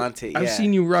you- that flaunt it. Yeah. I've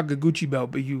seen you rock a Gucci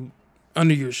belt, but you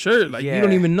under your shirt, like you Yeah.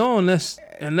 don't even know unless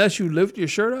you lift your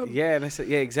shirt up. Yeah, and I said,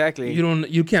 yeah, exactly.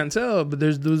 You can't tell, but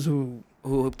there's dudes who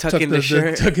Who tuck in the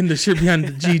shirt? tuck in the shirt behind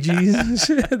the GGs, and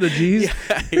shit, the G's.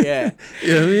 Yeah.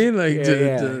 You know what I mean? Like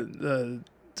Yeah,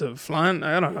 to flaunt.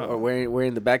 I don't know. Or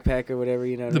wearing the backpack or whatever.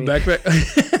 You know what The I mean?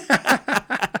 backpack.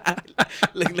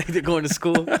 Look like they're going to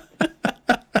school.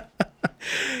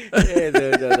 Yeah,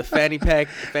 the fanny pack.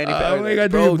 why you gotta do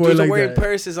Bro, your boy dudes like are wearing that?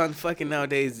 purses on fucking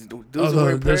nowadays. Dudes Oh, are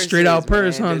wearing the purses, straight out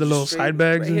purse, man. huh? The They're little straight- side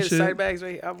bags right and here, shit. Side bags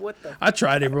right here. What the? I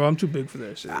tried it, bro. I'm too big for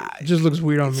that shit. Ah, It just looks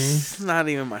weird on me. It's not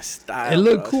even my style. It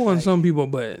looked bro. cool on Like, some people,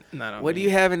 but not on What me. do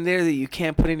you have in there that you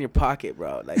can't put in your pocket,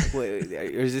 bro? Like, what, or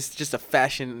is this just a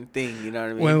fashion thing? You know what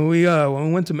I mean? When we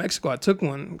went to Mexico, I took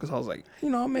one because I was like,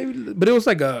 maybe, but it was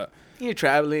like a. You're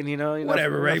traveling, you know,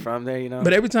 Whatever, you're not right? from there, you know.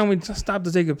 But every time we stopped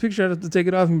to take a picture, I'd have to take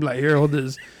it off and be like, "Here, hold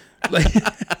this." Like,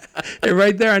 and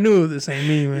right there, I knew this ain't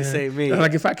me, man. This ain't me.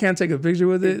 Like, if I can't take a picture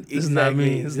with it, it's not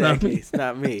me. It's not me. It's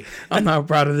not me. I'm not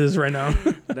proud of this right now.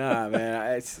 Nah,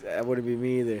 man, I wouldn't be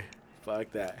me either.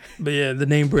 Fuck that. But yeah, the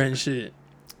name brand shit.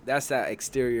 That's that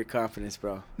exterior confidence,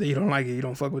 bro. That you don't like it, you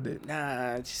don't fuck with it.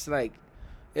 Nah, it's just like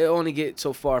it only get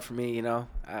so far for me, you know.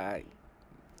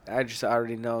 I just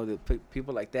already know that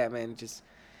people like that, man, just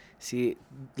see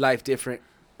life different,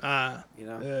 you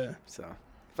know. Yeah. So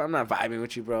if I'm not vibing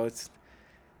with you, bro,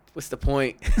 what's the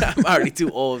point? I'm already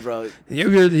too old, bro.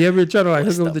 You ever try to like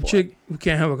What's hook up the with a chick who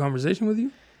can't have a conversation with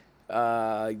you?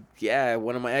 Yeah,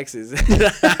 one of my exes.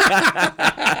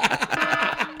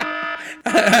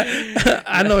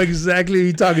 I know exactly what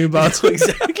you're talking about. That's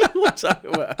exactly what I'm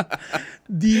talking about.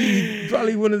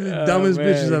 Probably one of the Oh, dumbest man.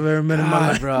 bitches I've ever met in my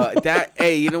life. bro.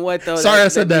 Hey, you know what though? Sorry I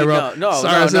said that, bro. No,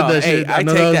 Sorry I said that hey, shit. I I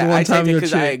know take that was that. one I time take it your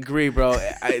because I chick. agree, bro.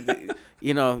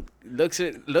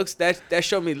 Looks that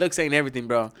showed me looks ain't everything,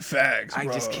 bro. Facts,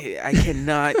 bro. I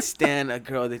cannot stand a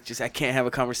girl that I can't have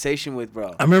a conversation with,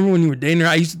 bro. I remember when you were dating her,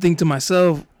 I used to think to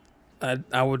myself,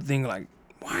 I would think like,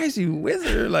 why is he with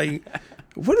her? Like,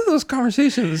 what do those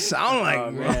conversations sound like,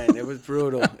 Oh bro? man, it was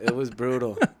brutal. It was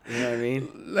brutal. You know what I mean?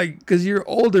 Like, cause you're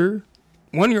older.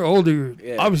 You're older. You're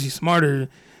Yeah. obviously smarter.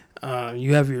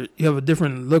 You have a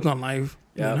different look on life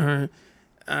Yep. than her.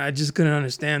 I just couldn't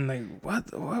understand like what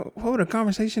would a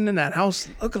conversation in that house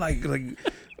look like? Like,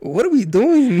 what are we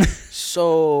doing?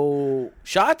 So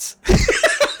shots?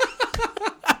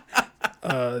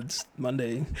 It's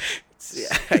Monday. Yeah,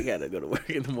 I gotta go to work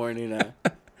in the morning now.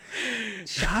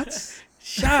 Shots?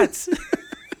 Shots.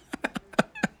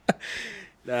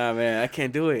 Nah, man, I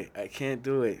can't do it. I can't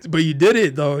do it. But you did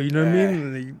it though. You know what I Yeah.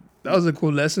 mean? Like, that was a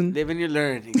cool lesson. Live and you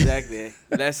learn. Exactly.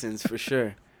 Lessons for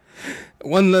sure.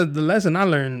 The lesson I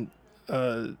learned,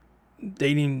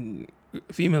 dating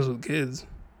females with kids.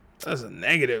 That's a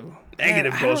negative Man,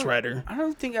 ghostwriter. I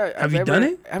don't think I've Have you ever done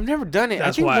it? I've never done it.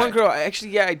 That's I think why. one girl.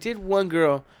 Actually, yeah, I did one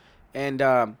girl, and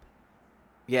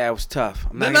yeah, it was tough.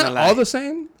 I'm They're not not gonna lie. all the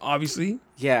same, obviously,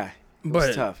 Yeah, it was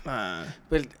but tough.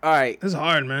 But all right, it's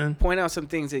hard, man. point out some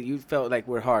things that you felt like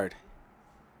were hard.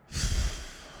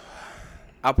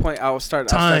 I'll start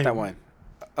Time. that one.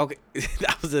 Okay,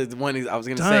 that was the one I was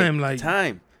gonna Time, say. like,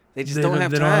 Time. They just don't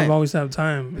have They time. don't always have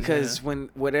time Because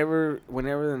whenever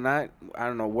they're not, I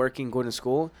don't know, working, going to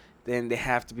school, then they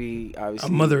have to be obviously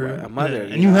a mother,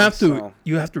 yeah. and you know, have to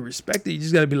so, respect it. You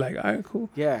just gotta be like, all right, cool.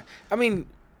 yeah. I mean,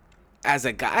 as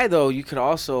a guy though, you could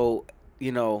also,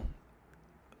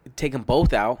 take them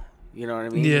both out. You know what I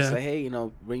mean? Yeah. Just like, hey,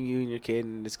 bring you and your kid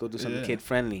and let's go do something Yeah. kid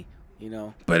friendly.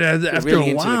 But Get after really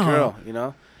a into the while,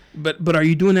 girl, But are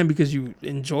you doing that because you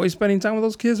enjoy spending time with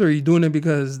those kids, or are you doing it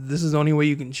because this is the only way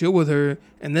you can chill with her,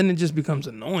 and then it just becomes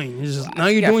annoying? It's just now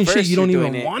you're doing shit you don't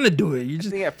even want to do it. You just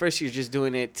think at first you're just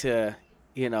doing it to,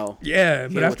 you know. Yeah,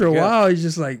 but after a while, you're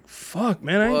just like, fuck,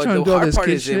 man, I ain't trying to do all this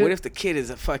kid shit. What if the kid is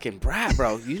a fucking brat,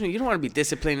 bro? You don't want to be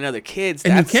disciplining other kids.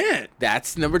 And you can't.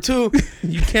 That's number 2.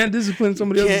 You can't discipline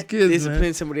somebody else's kids, discipline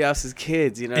man. somebody else's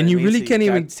kids, you know. And you really can't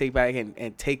even take back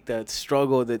and take the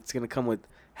struggle that's gonna come with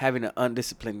having an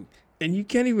undisciplined. And you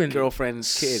can't even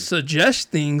girlfriend's kid suggest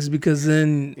things because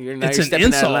then it's an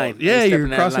insult. Yeah, you're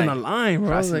crossing a line, bro.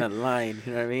 Crossing a line,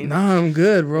 you know what I mean? Nah, I'm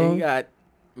good, bro. And you got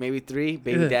maybe 3,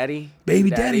 baby daddy.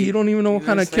 Baby daddy, you don't even know what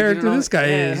kind of character this guy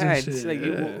is. Yeah, it's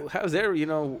like, how's their, you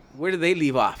know, where do they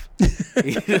leave off?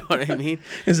 You know what I mean?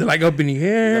 Is it like up in the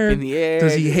air? Up in the air.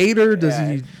 Does he hate her? Does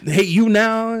he hate you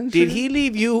now? And did he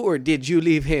leave you or did you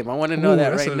leave him? I want to know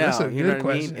that right now. That's a good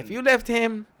question. If you left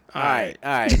him, all right,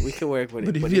 we can work with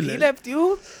it. But if he left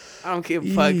you, I don't give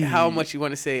a fuck how much you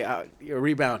want to say you're a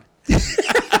rebound.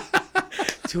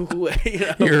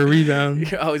 You're a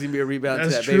rebound. You're always gonna be a rebound.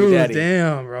 That's to that true. Baby daddy.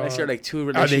 Damn, bro. Unless you're like 2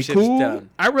 relationships Are they cool? down.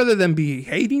 I'd rather them be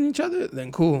hating each other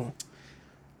than cool.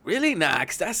 Really? Nah,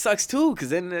 because that sucks too. Because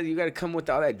then you got to come with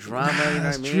all that drama. You know what I mean?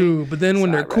 That's true. But then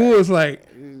when they're cool, it's like,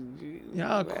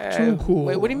 y'all too cool.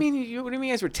 Wait, what do you mean? What do you mean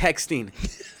you guys were texting?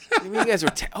 What do you mean you guys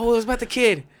were? Oh, it was about the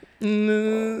kid.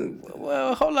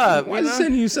 Well, hold up. Why are you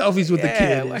sending you selfies with the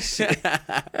kid?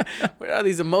 What are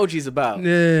these emojis about?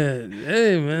 Yeah,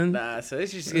 hey man. Nah, so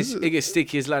it's just it gets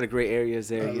sticky. There's a lot of gray areas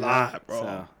there. A lot, bro.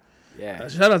 So, yeah.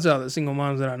 Shout out to all the single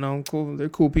moms that I know. Cool, they're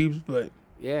cool peeps, but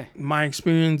yeah, my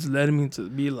experience led me to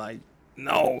be like,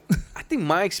 no. I think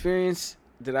my experience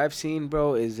that I've seen,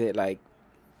 bro, is that like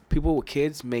people with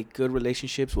kids make good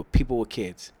relationships with people with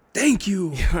kids. Thank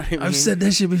you. You know what I mean? I've said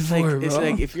that shit before, bro. It's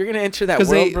like if you're gonna enter that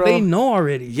world, bro, they know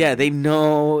already. Yeah, they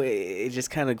know. It just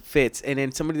kind of fits. And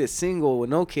then somebody that's single with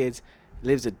no kids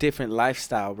lives a different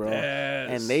lifestyle, bro. Yes.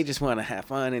 And they just want to have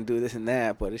fun and do this and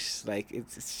that, but it's just like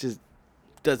it's just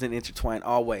doesn't intertwine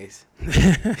always.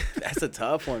 That's a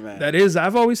tough one, man. That is.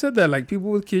 I've always said that. Like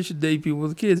people with kids should date people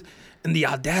with kids. And the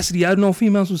audacity, I know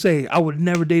females will say, I would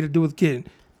never date a dude with a kid.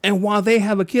 And while they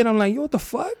have a kid, I'm like, yo, what the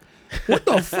fuck? What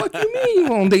the fuck you mean you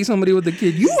won't date somebody with a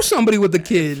kid? You somebody with a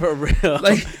kid. For real.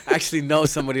 Like, I actually know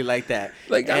somebody like that.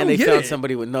 Like, and they found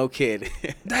somebody with no kid.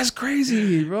 That's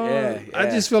crazy, bro. Yeah. I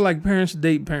just feel like parents should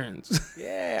date parents.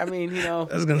 Yeah, I mean, you know,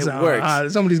 that's gonna sound works.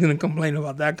 odd. Somebody's gonna complain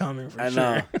about that comment for sure.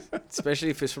 I know. Especially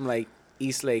if it's from like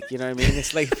East Lake, you know what I mean?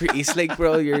 It's like for East Lake,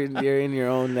 bro, you're in your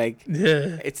own like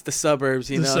it's the suburbs,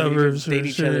 you know. Suburbs, date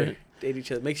each other. Date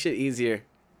each other. Make shit easier.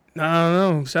 I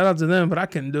don't know. Shout out to them, but I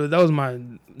couldn't do it. That was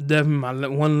definitely my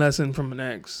one lesson from an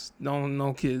ex.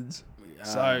 No kids.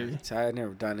 Sorry. I've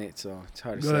never done it, so it's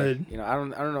hard to say. You know, I don't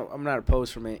know. I'm not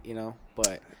opposed from it, you know,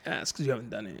 but it's because you haven't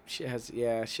done it. Shit has.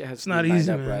 It's not easy,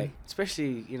 man. Right?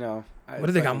 Especially, you know. What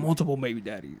if they got multiple baby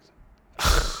daddies?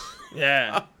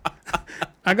 Yeah.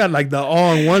 I got like the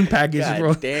all-in-one package, God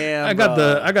bro. Damn. I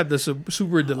got the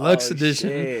super deluxe edition.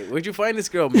 Shit. Where'd you find this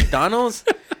girl? McDonald's?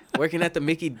 Working at the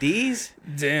Mickey D's?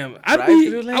 Damn.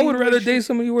 I would rather date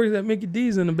somebody who works at Mickey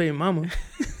D's than a baby mama.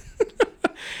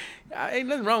 Ain't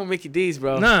nothing wrong with Mickey D's,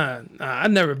 bro. Nah, I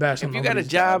never bash If you got a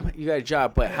job, you got a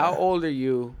job. But how old are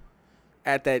you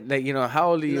at that? Like, you know,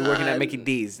 how old are you working at Mickey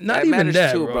D's? Not that even matters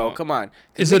that, too, bro. Come on.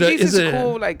 Is Mickey it D's is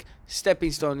cool, like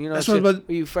stepping stone, you know, where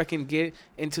you fucking get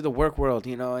into the work world,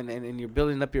 you know, and you're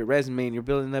building up your resume and you're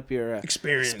building up your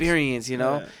experience, you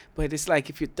know. Yeah. But it's like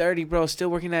if you're 30, bro, still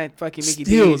working at fucking Mickey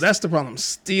D's. That's the problem.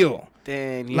 Still.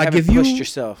 Then you haven't pushed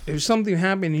yourself. If something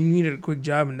happened and you needed a quick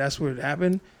job and that's where it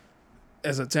happened,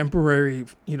 as a temporary,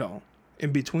 you know,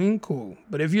 in between, cool.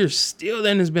 But if you're still,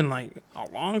 then it's been like a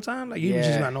long time, like you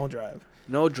just got no drive.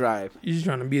 No drive. You're just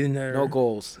trying to be in there. No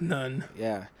goals. None.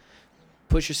 Yeah.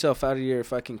 Push yourself out of your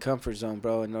fucking comfort zone,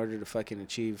 bro, in order to fucking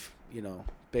achieve, you know,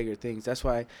 bigger things. That's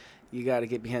why you got to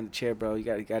get behind the chair, bro. You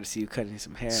got to see you cutting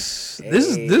some hair. This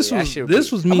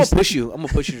was me. I'm gonna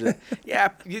push you. to that. Yeah,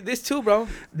 this too, bro.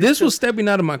 This was stepping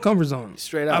out of my comfort zone.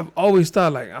 Straight up. I've always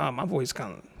thought like, my voice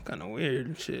kind of weird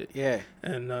and shit. Yeah.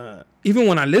 And even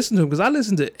when I listen to them, because I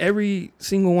listen to every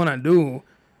single one I do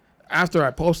after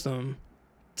I post them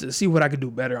to see what I could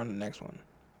do better on the next one.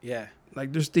 Yeah.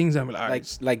 Like there's things I'm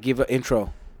like give an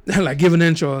intro. Like give an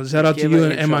intro. Shout out to you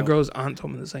and my girl's aunt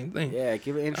told me the same thing. Yeah,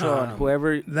 give an intro on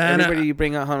everybody you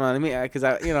bring out. Hold on, let me, because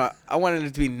I wanted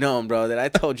it to be known, bro, that I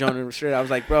told Jonah straight. I was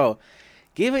like, bro,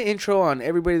 give an intro on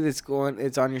everybody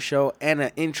it's on your show and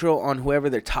an intro on whoever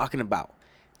they're talking about.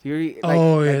 So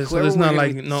it's not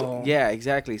like no. Yeah,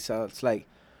 exactly. So it's like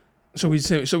So we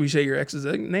say your ex's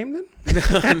name then?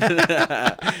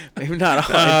 Maybe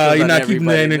not. You're not keeping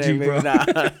the energy, maybe bro. Not.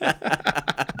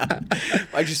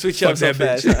 Why'd you switch up so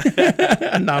that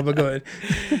fast? Nah, but go ahead.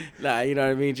 Nah, you know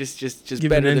what I mean. Just Give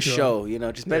better an the intro. show. You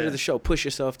know, just better Yeah. the show. Push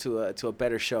yourself to a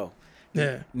better show.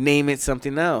 Yeah. Name it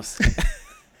something else.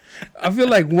 I feel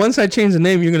like once I change the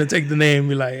name, you're gonna take the name and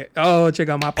be like, oh, check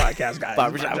out my podcast, guys.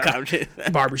 Barbershop conversation.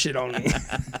 Barbershit only.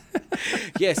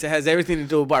 Yes, it has everything to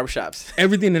do with barbershops.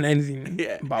 Everything and anything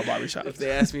Yeah. about barbershops. If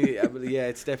they ask me, I believe, yeah,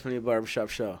 it's definitely a barbershop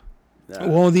show.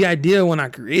 Well, the idea when I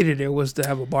created it was to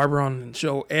have a barber on the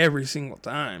show every single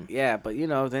time. Yeah, but you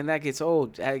know, then that gets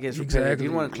old. That gets repetitive. Exactly, You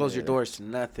don't want to close your yeah. doors to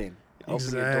nothing. Open your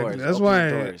Exactly. doors. That's Open why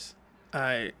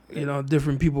your doors.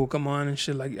 Different people come on and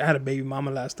shit. Like I had a baby mama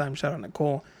last time. Shout out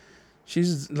Nicole.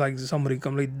 She's like somebody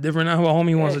completely different. I have a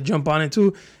homie who wants to jump on it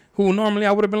too. Who normally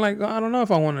I would have been like, I don't know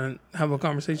if I want to have a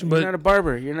conversation. But You're not a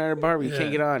barber. You're not a barber. You Yeah.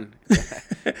 can't get on.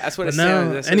 That's what but it now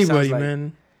sounds. That's what it anybody, sounds like.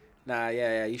 man. Nah,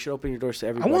 yeah. You should open your doors to I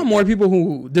everybody. want more people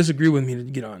who disagree with me to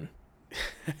get on.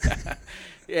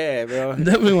 Yeah, bro. I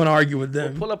definitely want to argue with Well,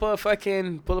 them.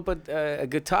 pull up a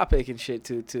good topic and shit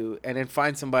and then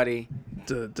find somebody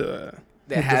To that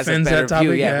who has a defends better that topic?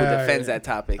 view. Yeah, Who defends yeah. that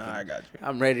topic. I got you.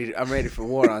 I'm ready for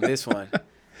war on this one.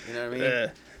 You know what I mean? Yeah.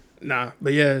 Nah,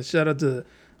 but yeah, shout out to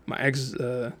my ex,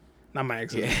 not my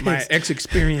ex, Yeah. my ex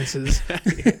experiences.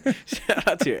 Shout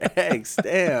out to your ex.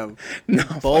 Damn. No,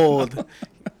 Bold.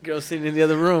 Girl sitting in the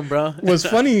other room, bro. What's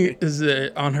funny is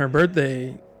that on her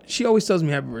birthday, she always tells me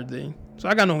happy birthday. So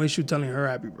I got no issue telling her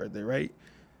happy birthday, right?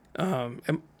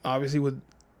 And obviously with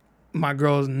my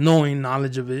girl's knowing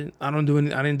knowledge of it, I didn't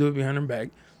do it behind her back.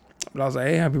 But I was like,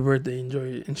 hey, happy birthday, enjoy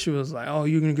it. And she was like, oh,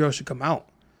 you and your girl should come out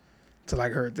to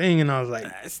like her thing. And I was like,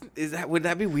 Would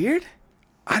that be weird?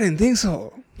 I didn't think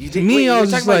so. You To think, me, wait, I you're was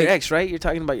talking just about like, your ex, right? You're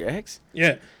talking about your ex?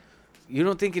 yeah. You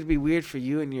don't think it'd be weird for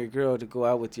you and your girl to go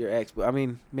out with your ex? But I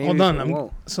mean, maybe Hold on. it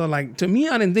won't. So like to me,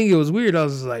 I didn't think it was weird. I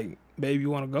was just like, babe, you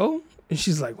want to go? And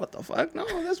she's like, what the fuck? No,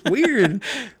 that's weird.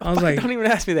 I was like, Don't even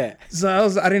ask me that. so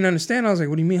I didn't understand. I was like,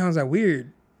 what do you mean? How's that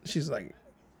weird? She's like,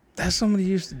 that's somebody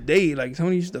you used to date. Like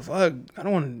somebody you used to fuck. I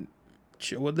don't want to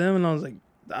chill with them. And I was like,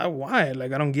 why?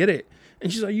 Like, I don't get it. And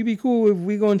she's like, you be cool if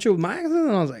we go and chill with my exes?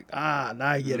 And I was like, now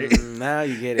I get it. Now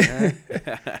you get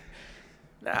it, huh?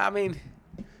 Nah, I mean,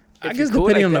 I if guess you're cool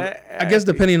depending like on that, I guess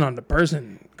depending on the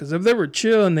person. Because if they were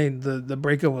chill and the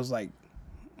breakup was like,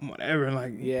 whatever,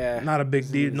 like, Yeah. not a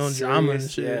big deal, no drama and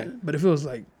Serious, shit. yeah. But if it was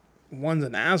like, one's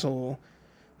an asshole,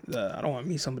 I don't want to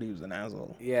meet somebody who's an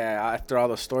asshole. Yeah, after all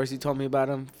those stories you told me about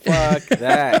him, fuck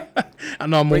that. I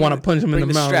know I'm gonna Bring want to the- punch him in bring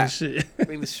the the mouth and strap. shit.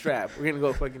 Bring the strap. We're gonna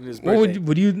go fucking his What birthday.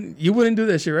 would you wouldn't do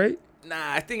that shit, right? Nah,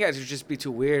 I think I'd just be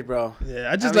too weird, bro.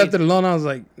 Yeah, I just I left mean- it alone. I was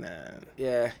like, nah.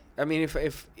 Yeah, I mean,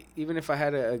 if even if I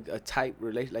had a tight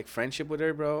relation, like friendship with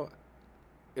her, bro,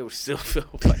 it would still feel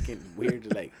fucking weird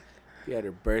to like be at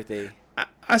her birthday.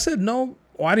 I said no.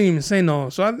 Well, I didn't even say no.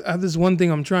 So I have this one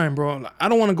thing I'm trying, bro. Like, I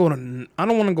don't want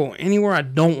to go anywhere I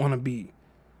don't want to be.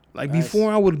 Like Nice.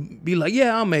 before, I would be like,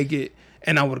 yeah, I'll make it,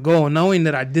 and I would go, knowing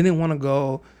that I didn't want to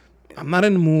go. I'm not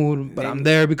in the mood, but I'm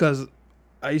there because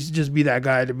I used to just be that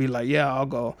guy to be like, yeah, I'll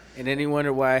go. And then you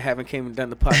wonder why I haven't came and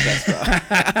done the podcast,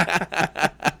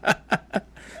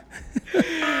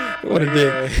 bro. What a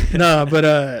dick. Nah,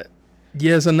 but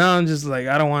yeah. So now I'm just like,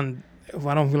 I don't want. If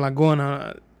I don't feel like going,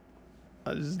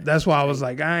 that's why I was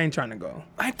like, I ain't trying to go.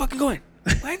 I ain't fucking going.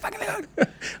 I ain't fucking going.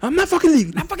 I'm not fucking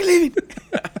leaving. I'm fucking leaving.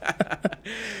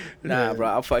 Nah, Yeah. bro.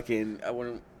 I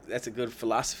wouldn't. That's a good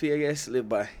philosophy, I guess. Live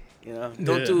by. You know,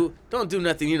 Yeah. don't do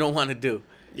nothing you don't want to do.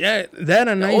 Yeah, that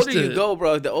and The I used older to you go,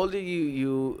 bro, the older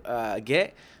you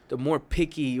get, the more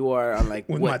picky you are on like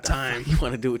With what my the time. fuck you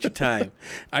want to do with your time.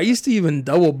 I used to even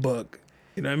double book.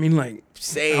 You know what I mean? Like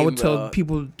Same, I would bro. tell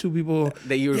two people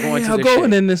that you were yeah, going yeah, to I'll the go, shit.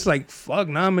 and then it's like, fuck,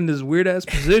 now I'm in this weird ass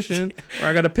position where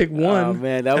I got to pick one. Oh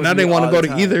man, that was and I me didn't want to all go the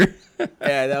to time. either.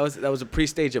 Yeah, that was a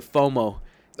pre-stage of FOMO,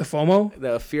 The FOMO?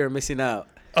 the fear of missing out.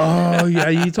 Oh yeah,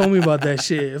 you told me about that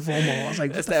shit. FOMO. I was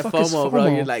like, That's what the that fuck is FOMO, FOMO, bro.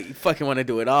 You're like, you fucking want to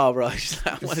do it all, bro. Just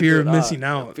like, I wanna fear do of it all. missing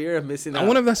out. The fear of missing out. I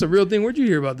wonder if that's a real thing. Where'd you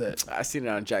hear about that? I seen it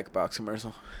on Jack Box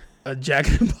commercial. A Jack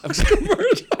in the Box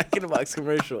commercial. Jack in the Box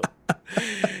commercial.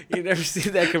 You never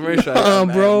seen that commercial?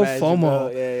 Bro, Imagine, FOMO.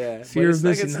 bro. Yeah. Fear But of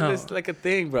missing out. It's like a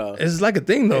thing, bro. It's like a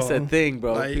thing though. It's a thing,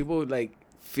 bro. Like, People like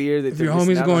fear that if they're your missing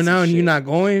homie's out going on some out and shit. you're not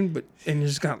going, and you're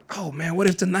just kind of, oh man, what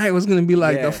if tonight was gonna be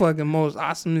like Yeah. the fucking most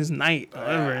awesomest night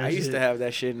ever? I used to have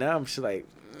that shit. Now I'm just like,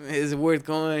 is it worth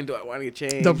going? Do I want to get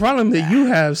changed? The problem that you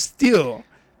have still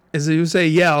is that you say,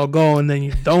 yeah, I'll go, and then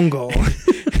you don't go.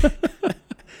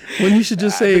 When you should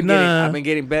just say, I've nah. been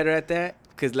getting better at that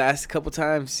because last couple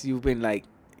times you've been like,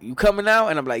 you coming out?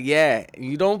 And I'm like, yeah. And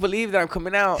you don't believe that I'm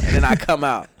coming out, and then I come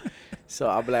out. So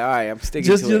I'll be like, all right, I'm sticking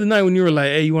Just to the it. other night when you were like,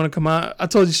 hey, you want to come out? I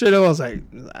told you straight up. I was like,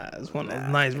 it's one of those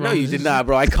nights, bro. No, you did not,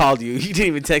 bro. I called you. You didn't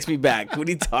even text me back. What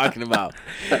are you talking about?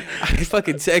 I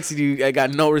fucking texted you. I got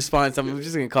no response. I'm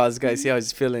just gonna call this guy, see how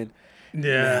he's feeling.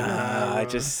 Yeah. Nah, I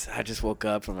just woke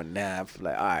up from a nap.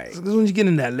 Like, all right. Because when you get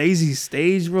in that lazy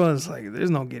stage, bro, it's like there's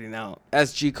no getting out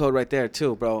That's G code right there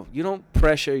too, bro. You don't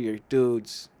pressure your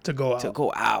dudes to go out. to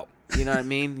go out. You know what I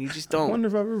mean? You just I don't. wonder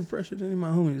if I've ever pressured any of my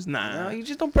homies. Nah. No, you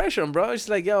just don't pressure them, bro. It's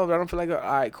like, yo, I don't feel like, all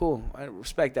right, cool. I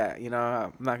respect that. You know,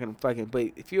 I'm not going to fucking, but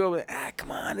if you're over there,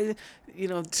 come on, you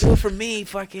know, do it for me,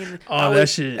 fucking. Oh, that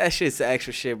shit. That shit's the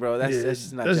extra shit, bro. That's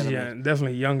just not that's gentleman.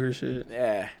 definitely younger shit.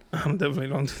 Yeah. I'm definitely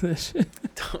don't do that shit.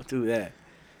 Don't do that.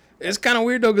 It's kind of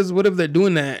weird, though, because what if they're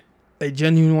doing that? They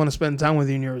genuinely want to spend time with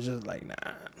you, and you're just like,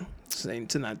 nah, this ain't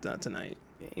tonight, not tonight.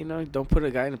 You know, don't put a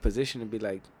guy in a position to be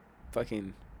like,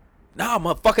 fucking, nah,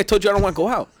 motherfucker, I told you I don't want to go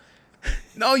out.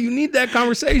 No, you need that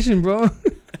conversation, bro.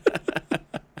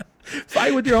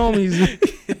 Fight with your homies.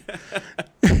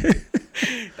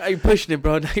 Now you pushing it,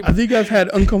 bro. I think I've had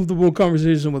uncomfortable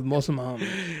conversations with most of my homies.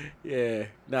 Yeah,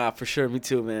 nah, for sure. Me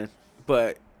too, man.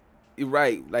 But you're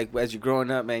right. Like, as you're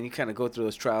growing up, man, you kind of go through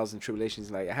those trials and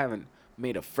tribulations. Like, I haven't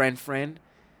made a friend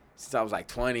since I was like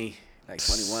 20, like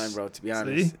 21, bro, to be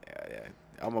honest. See? Yeah.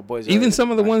 All my boys are Even already some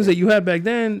of the out ones there. that you had back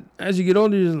then, as you get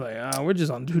older, you're just like, we're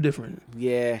just on two different.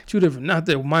 Yeah, Not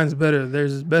that mine's better,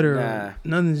 theirs is better. Nah.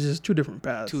 Nothing's just two different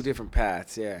paths. two different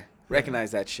paths, yeah.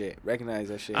 Recognize that shit.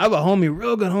 I have a homie,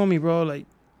 real good homie, bro. Like,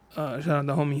 shout out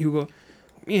to homie Hugo.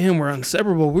 Me and him were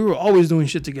inseparable. We were always doing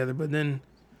shit together, but then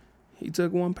he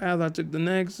took one path, I took the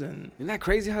next, and Isn't that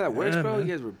crazy how that works, Yeah, bro? man.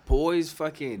 You guys were boys,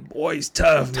 fucking boy's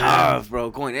tough, tough, bro,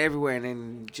 going everywhere, and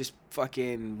then just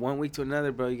fucking 1 week to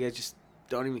another, bro, you guys just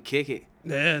don't even kick it.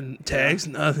 man. Yeah, text,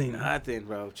 nothing. Nothing,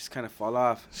 bro. Just kind of fall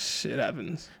off. Shit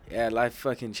happens. Yeah, life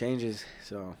fucking changes.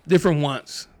 So, Different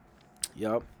wants,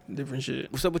 yup. different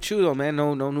shit. What's up with you though, man?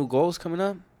 No new goals coming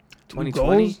up. New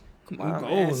 2020. goals? Come New on,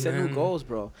 man. goals, Set new man. goals,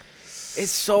 bro. It's I'm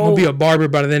so gonna be a barber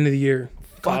by the end of the year.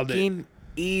 Called it. fucking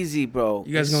easy, bro.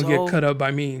 You guys It's gonna so- get cut up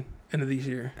by me end of this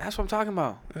year. That's what I'm talking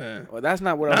about. Yeah. Well, that's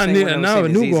not what I I was saying. need when I was now saying a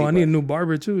it's new easy, goal. I need a but- new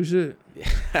barber too. Shit.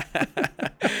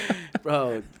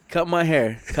 Bro, cut my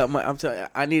hair. I'm telling you,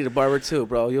 I need a barber too,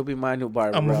 bro. You'll be my new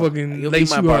barber, I'ma bro. fucking You'll lace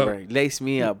be my you up. barber. Lace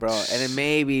me up, bro. And then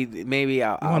maybe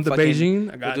I'll You want the fucking,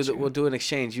 Beijing? I got you. we'll do an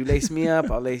exchange. You lace me up,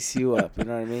 I'll lace you up. You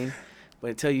know what I mean?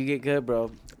 But until you get good,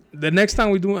 bro. The next time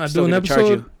I do Still an gonna charge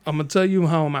episode, you. I'm gonna tell you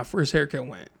how my first haircut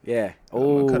went. Yeah. gonna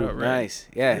Oh, cut up right. nice.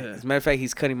 Yeah. Yeah. As a matter of fact,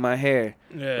 he's cutting my hair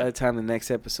by Yeah. the time the next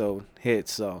episode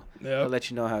hits. So I'll Yep. let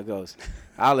you know how it goes.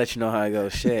 I'll let you know how it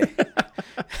goes. Shit.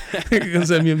 You're gonna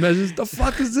send me a message. The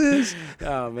fuck is this?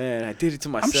 Oh man, I did it to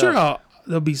I'm myself. sure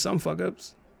there'll be some fuck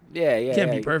ups. Yeah.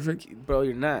 Can't be perfect. bro.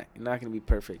 You're not gonna be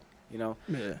perfect. You know.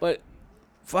 Yeah. But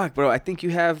fuck, bro. I think you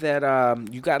have that.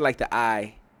 You got like the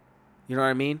eye. You know what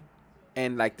I mean?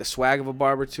 And like the swag of a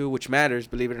barber too, which matters.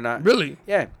 Believe it or not. Really?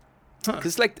 Yeah. Huh.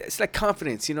 Cause it's like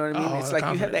confidence. You know what I mean? Oh, It's like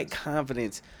you have that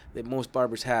confidence that most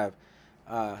barbers have.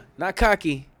 Not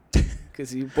cocky,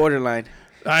 cause you borderline.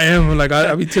 I am like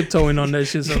I be tiptoeing on that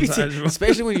shit sometimes, bro.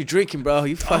 Especially when you're drinking, bro.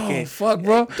 You fucking Oh fuck,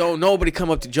 bro. don't nobody come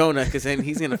up to Jonah, cause then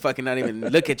he's gonna fucking not even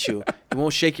look at you. He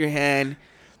won't shake your hand.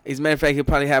 As a matter of fact, he'll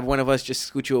probably have one of us just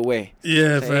scoot you away.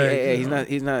 Yeah, Say, fact. hey,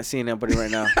 he's not seeing nobody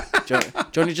right now.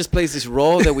 Jonah just plays this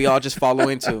role that we all just follow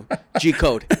into. G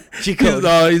code. You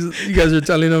guys are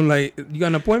telling him like, you got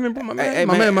an appointment, bro? My man, Hey,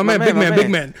 my man, big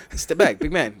man. Step back,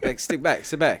 big man. Like, sit back.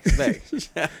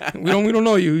 We don't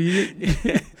know you.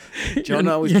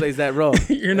 Jonah always plays that role.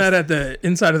 You're not at the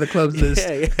inside of the club's list.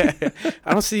 Yeah.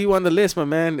 I don't see you on the list, my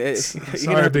man. You're Sorry,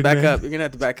 gonna have to big back man. up. You're gonna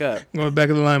have to back up. Going back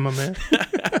of the line, my man.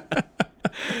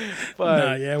 But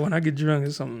Nah, yeah, when I get drunk,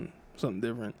 it's something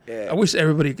different. yeah. I wish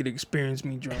everybody could experience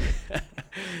me drunk.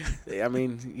 I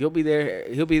mean, he'll be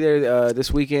there. He'll be there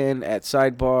this weekend at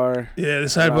Sidebar. Yeah, the around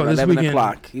sidebar this 11 weekend.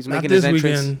 o'clock. He's Not making his this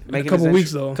entrance. weekend. In a Making couple his weeks,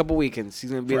 entrance- though. Couple weekends. He's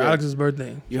gonna be For there. Alex's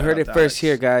birthday. You Shout heard out it to first Alex.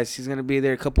 here, guys. He's gonna be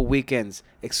there a couple weekends,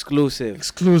 exclusive.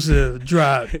 Exclusive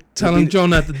drop. Tell He'll him be-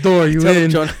 Jonah at the door. You Tell him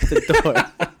in? Jonah at the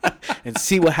door, and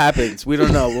see what happens. We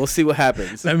don't know. We'll see what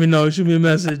happens. Let me know. Shoot me a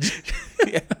message.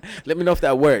 Yeah. Let me know if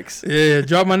that works. Yeah,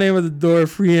 drop my name at the door.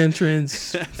 Free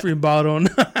entrance. Free bottle.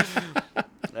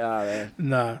 Ah, man.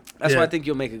 Nah. That's yeah. why I think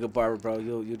you'll make a good barber, bro.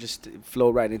 You'll just flow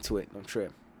right into it. No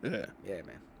trip. Yeah. Yeah,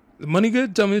 man. The money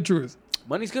good? Tell me the truth.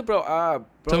 Money's good, bro. Bro,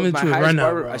 Tell me the my truth highest right now,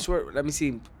 barber, bro. I swear. Let me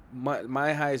see.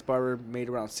 My highest barber made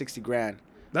around 60 grand.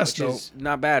 That's which dope. is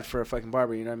not bad for a fucking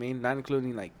barber. You know what I mean? Not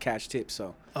including like cash tips.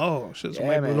 So Oh, shit. So yeah,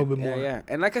 maybe man. a little bit more. Yeah.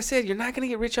 And like I said, you're not gonna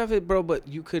get rich off it, bro. But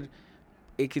you could.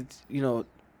 it could, you know,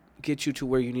 get you to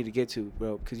where you need to get to,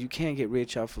 bro. Because you can't get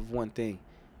rich off of one thing.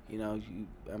 You know,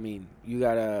 you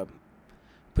gotta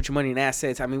put your money in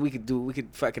assets. I mean, we could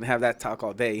fucking have that talk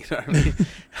all day. You know what I mean?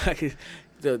 I could,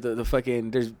 the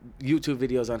fucking, there's YouTube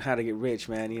videos on how to get rich,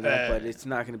 man. You know, but it's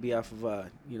not gonna be off of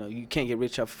you know, you can't get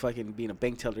rich off of fucking being a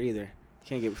bank teller either.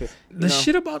 You can't get the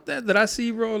shit about that I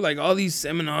see, bro. Like all these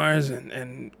seminars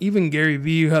and even Gary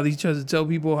Vee, how he tries to tell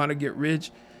people how to get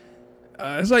rich.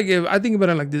 It's like, if I think about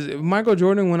it like this: if Michael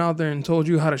Jordan went out there and told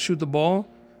you how to shoot the ball.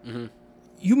 Mm-hmm.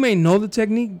 You may know the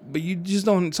technique, but you just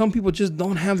don't. Some people just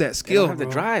don't have that skill. They don't have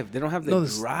the drive. They don't have the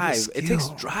drive. It takes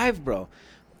drive, bro.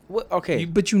 What? Okay,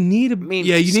 but you need to.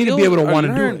 You need to be able to want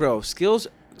to do it, bro. Skills.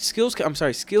 I'm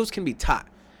sorry. Skills can be taught.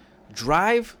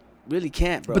 Drive really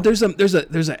can't, bro. But there's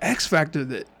an X factor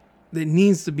that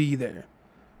needs to be there.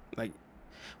 Like,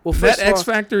 well, that X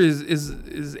factor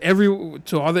is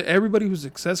everybody who's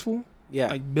successful. Yeah,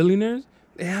 like billionaires,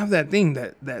 they have that thing,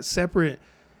 that separate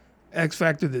X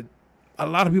factor that a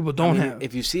lot of people don't have.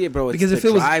 If you see it, bro, it's because the if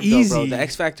it was drive, easy, though, bro. The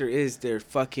X factor is their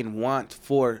fucking want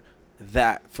for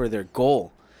their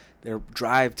goal, their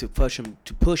drive to push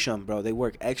them, bro. They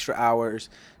work extra hours.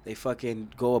 They fucking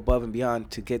go above and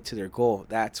beyond to get to their goal.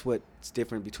 That's what's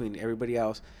different between everybody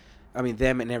else. I mean,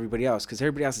 them and everybody else, because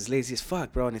everybody else is lazy as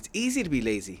fuck, bro. And it's easy to be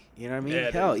lazy. You know what I mean?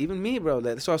 Yeah, hell, even me, bro.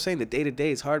 That's what I was saying. The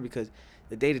day-to-day is hard because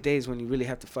the day-to-day is when you really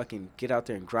have to fucking get out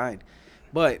there and grind.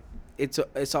 But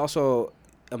it's also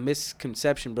a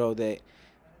misconception, bro, that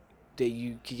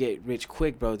you can get rich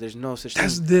quick, bro. There's no such thing.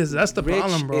 That's the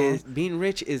problem, bro. Being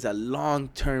rich is a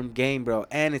long-term game, bro,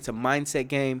 and it's a mindset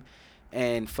game,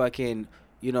 and fucking,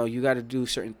 you know, you got to do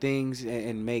certain things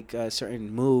and make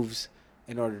certain moves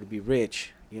in order to be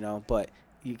rich, you know. But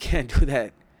you can't do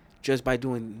that just by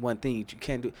doing one thing. You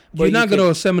can't do. You're not going to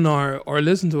a seminar or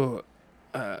listen to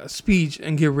a speech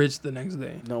and get rich the next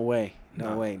day. No way.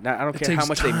 No way. I don't care how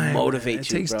much they motivate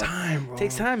you, bro. It takes time, bro. It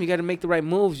takes time. You got to make the right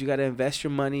moves. You got to invest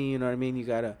your money. You know what I mean? You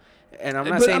got to. And I'm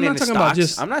not saying in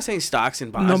stocks. I'm not saying stocks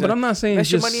and bonds. No, but I'm not saying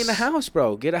invest your money in a house,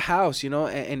 bro. Get a house, you know,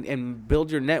 and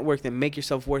build your network and make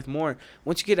yourself worth more.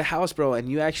 Once you get a house, bro, and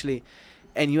you actually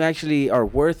are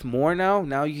worth more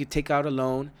now you can take out a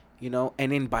loan, you know,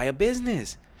 and then buy a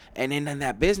business. And then in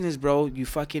that business, bro,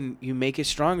 you make it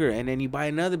stronger, and then you buy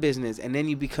another business, and then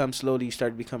you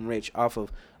start to become rich off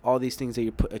of all these things that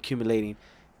you're accumulating.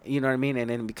 You know what I mean? And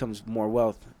then it becomes more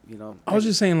wealth, you know. I was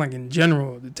just saying, like, in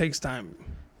general, it takes time.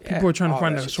 People are trying to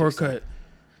find a shortcut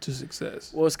to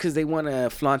success. Well, it's because they want to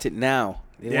flaunt it now.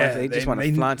 They just want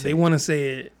to flaunt it. They want to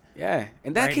say it. Yeah.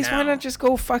 In that case, why not just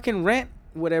go fucking rent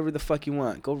whatever the fuck you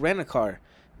want? Go rent a car.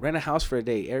 Rent a house for a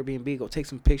day, Airbnb, go take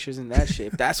some pictures and that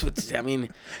shit. If that's what, I mean,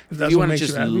 if you want to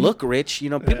just look rich, you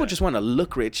know, people just want to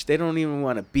look rich. They don't even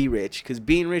want to be rich because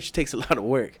being rich takes a lot of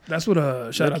work. That's what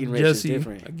shout out to Jesse.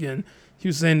 Again, he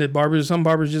was saying that some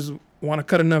barbers just want to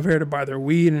cut enough hair to buy their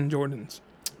weed and Jordans.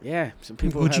 Yeah, some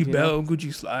people Gucci belt,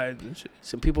 Gucci slides and shit.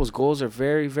 Some people's goals are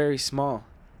very, very small.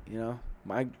 You know,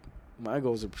 my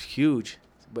goals are huge,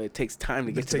 but it takes time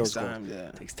to get to those goals. Yeah.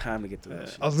 It takes time to get to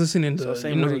those. I was listening to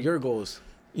same with your goals.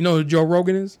 You know who Joe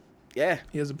Rogan is? Yeah.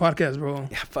 He has a podcast, bro.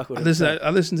 Yeah, fuck with him.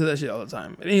 I listen to that shit all the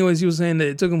time. But anyways, he was saying that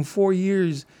it took him 4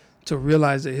 years to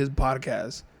realize that his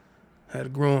podcast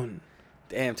had grown.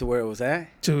 Damn, to where it was at?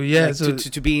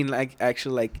 To being like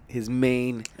actually like his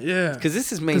main. Yeah. Because this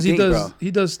is his main thing, bro.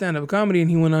 He does stand-up comedy, and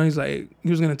he went on, he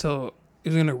was going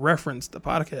to reference the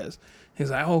podcast. He's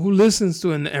like, oh, who listens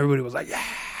to it? And everybody was like, yeah.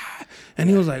 And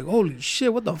he was like, holy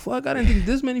shit, what the fuck? I didn't think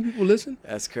this many people listen.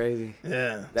 That's crazy.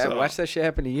 Yeah. Watch that shit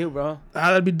happen to you, bro.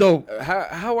 That'd be dope.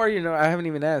 How are you? I haven't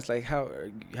even asked. Like, how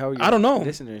are you? I don't know.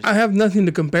 Listeners? I have nothing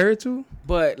to compare it to.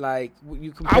 But, like,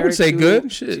 you compare I would say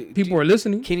good. Shit. People are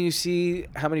listening. Can you see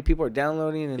how many people are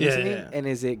downloading and listening? Yeah. And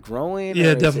is it growing? Yeah,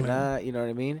 or definitely. Is it not? You know what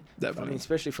I mean? Definitely. I mean,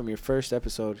 especially from your first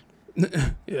episode.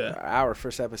 Yeah. Our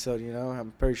first episode, you know?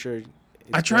 I'm pretty sure.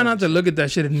 I try not to look at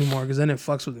that shit anymore because then it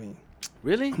fucks with me.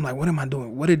 Really? I'm like, what am I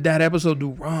doing? What did that episode do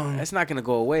wrong? That's not gonna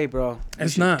go away, bro.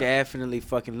 It's not. Definitely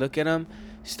fucking look at them,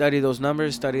 study those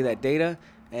numbers, study that data,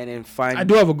 and then find. I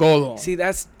do have a goal though. See,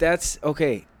 that's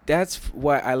okay. That's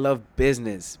why I love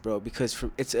business, bro. Because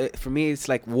for me, it's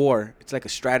like war. It's like a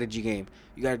strategy game.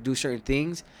 You gotta do certain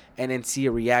things and then see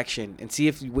a reaction and see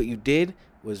if what you did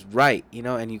was right, you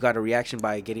know. And you got a reaction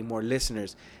by getting more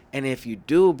listeners. And if you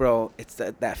do, bro, it's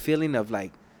that feeling of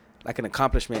like an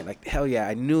accomplishment. Like, hell yeah,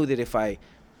 I knew that if I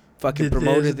fucking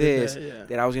promoted this,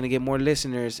 that I was going to get more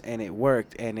listeners, and it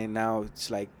worked. And then now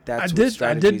it's like, that's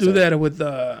I did do that with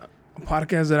a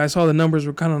podcast that I saw the numbers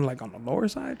were kind of like on the lower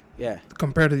side. Yeah.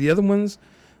 Compared to the other ones.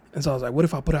 And so I was like, what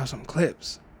if I put out some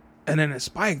clips? And then it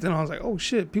spiked. And I was like, oh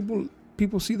shit, people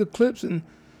people see the clips and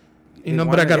They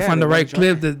but I gotta find they the wanna right join.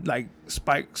 clip that like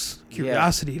spikes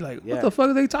curiosity. Like, Yeah. what the fuck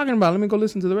are they talking about? Let me go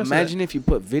listen to the rest. Imagine if you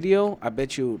put video, I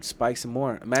bet you it would spike some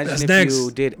more. Imagine That's if next.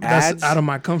 you did ads. That's out of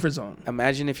my comfort zone.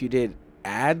 Imagine if you did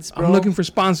ads, bro. I'm looking for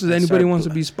sponsors. And Anybody start wants to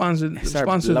bl- be sponsored? Start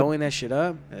Sponsored. blowing that shit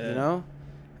up. Yeah. You know,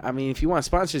 I mean, if you want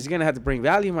sponsors, you're gonna have to bring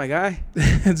value, my guy.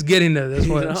 It's getting there. That's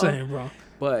You what I'm know? saying, bro.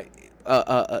 But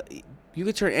you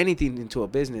could turn anything into a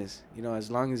business, as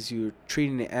long as you're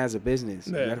treating it as a business.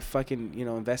 Yeah. You gotta fucking,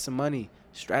 invest some money,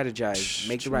 strategize,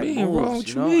 make the What right you mean, bro? moves. What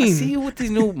You you know, I mean? see you with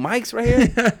these new mics right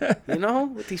here.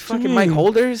 With these What you fucking mic mean?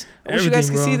 holders. I wish you guys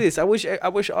Everything, could see bro. this. I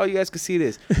wish all you guys could see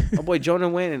this. My boy Jonah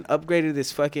went and upgraded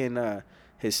this fucking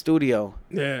his studio.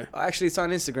 Yeah. Actually, it's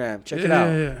on Instagram. Check Yeah, it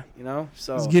out. yeah.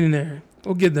 So It's getting there.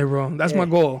 We'll get there, bro. That's my Yeah.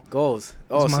 goal. goals.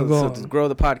 That's my So goal. to grow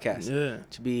the podcast. Yeah.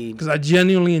 To be Because I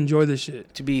genuinely enjoy this shit.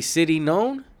 city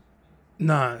known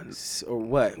Nah. or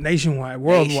what? Nationwide,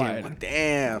 worldwide. Nation.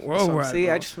 Damn. Worldwide, See,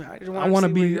 bro. I just I want want to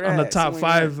to be on the top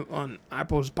 5 on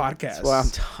Apple's podcast. That's what I'm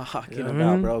talking You know what about,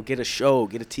 I mean? bro. Get a show,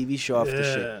 get a TV show off the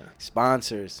shit. Yeah.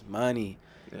 Sponsors, money,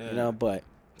 Yeah. but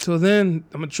So then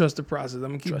I'm gonna trust the process. I'm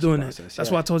gonna keep Trust the doing process, it. That's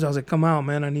yeah. why I told you I was like, come out,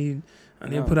 man. I need to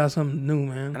know. put out something new,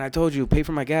 man. and I told you, pay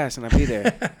for my gas and I'll be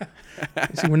there.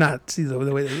 See, we're not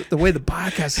the way the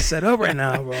podcast is set up right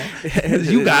now, bro.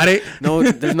 You got it. No,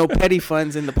 there's no petty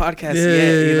funds in the podcast Yeah,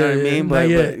 yet. You know what I yeah, mean? not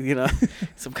yet. But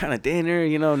some kind of dinner,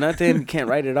 nothing. You can't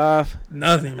write it off.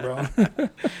 Nothing, bro.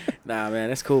 Nah, man,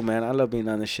 that's cool, man. I love being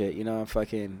on this shit. I'm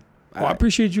fucking. Well, I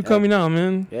appreciate you coming out,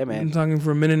 man. Yeah, man. I've been talking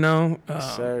for a minute now.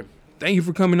 Yes, sir. Thank you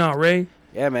for coming out, Ray.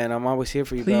 Yeah, man. I'm always here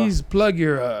for you, Please plug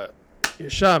your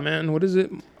shop, man. What is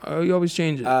it? You always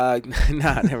change it. bro.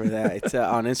 Nah, never that. It's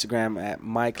on Instagram at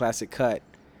My Classic Cut.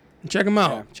 Check him Yeah,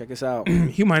 out. check us out.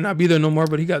 He might not be there no more,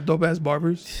 but he got dope ass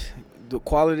barbers. The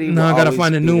quality. No, will I gotta always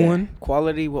find a be new there. one.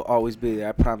 Quality will always be there.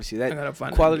 I promise you I that. gotta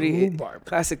find quality a new barber.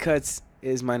 Classic Cuts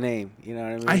is my name. You know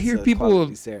what I mean? I hear So people-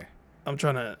 quality's there. I'm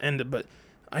trying to end it, but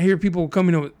I hear people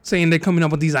saying they're coming up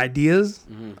with these ideas.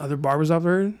 Mhm. Other barbers I've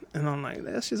heard, and I'm like,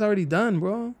 that shit's already done,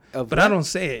 bro. Of But what? I don't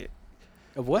say it.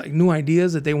 Of what? Like new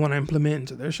ideas that they want to implement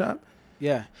into their shop,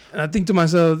 Yeah, and I think to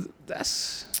myself,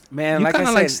 that's man. you Like I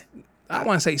kinda said, I don't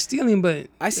want to say stealing, but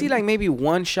I see like maybe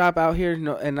one shop out here.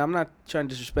 No, and I'm not trying to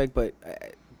disrespect, but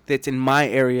that's in my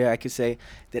area. I could say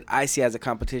that I see as a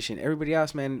competition. Everybody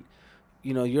else, man,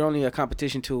 you're only a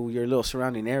competition to your little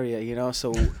surrounding area.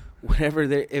 So whatever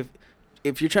there,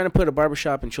 if you're trying to put a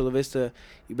barbershop in Chula Vista,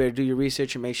 you better do your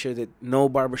research and make sure that no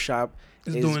barbershop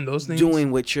is is doing those things.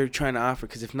 doing what you're trying to offer.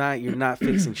 Because if not, you're not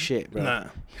fixing shit, bro. Nah, You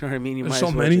know what I mean? You There's might so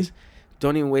as well many. just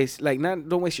don't even waste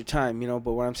don't waste your time,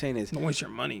 But what I'm saying is, don't waste your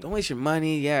money. don't waste your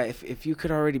money. Yeah, if you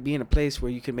could already be in a place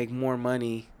where you can make more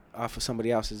money off of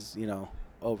somebody else's,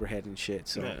 overhead and shit.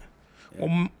 So Yeah.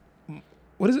 yeah. Well,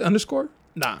 what is it? Underscore?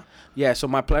 Nah, yeah. So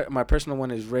my personal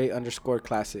one is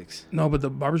Ray_Classics. no, but the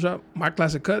barbershop, My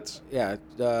Classic Cuts. Yeah,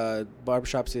 the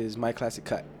barbershops is My Classic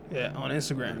Cut Yeah, on on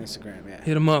Instagram. Instagram. Yeah,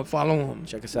 Hit him up, follow him.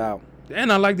 check us out.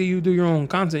 And I like that you do your own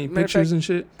content, Matter of pictures fact- and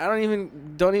shit. I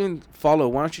don't even follow.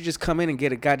 Why don't you just come in and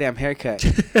get a goddamn haircut?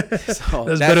 So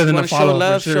That's better than you a wanna follow, Show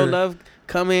love, for show sure. love.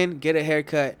 Come in, get a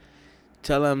haircut.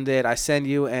 Tell them that I send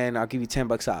you, and I'll give you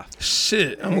 $10 off.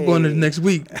 Shit, I'm gonna go into Hey. next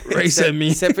week. Ray sent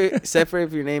me. Except for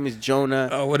if your name is Jonah.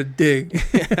 Oh, what a dig.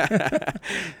 He's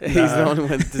the only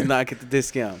one that does not get the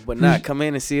discount. But nah, come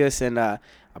in and see us, and I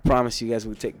promise you guys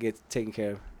will get taken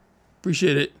care of.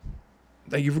 Appreciate it.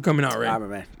 Thank you for coming out, Ray. All right,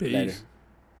 man. Peace. Later.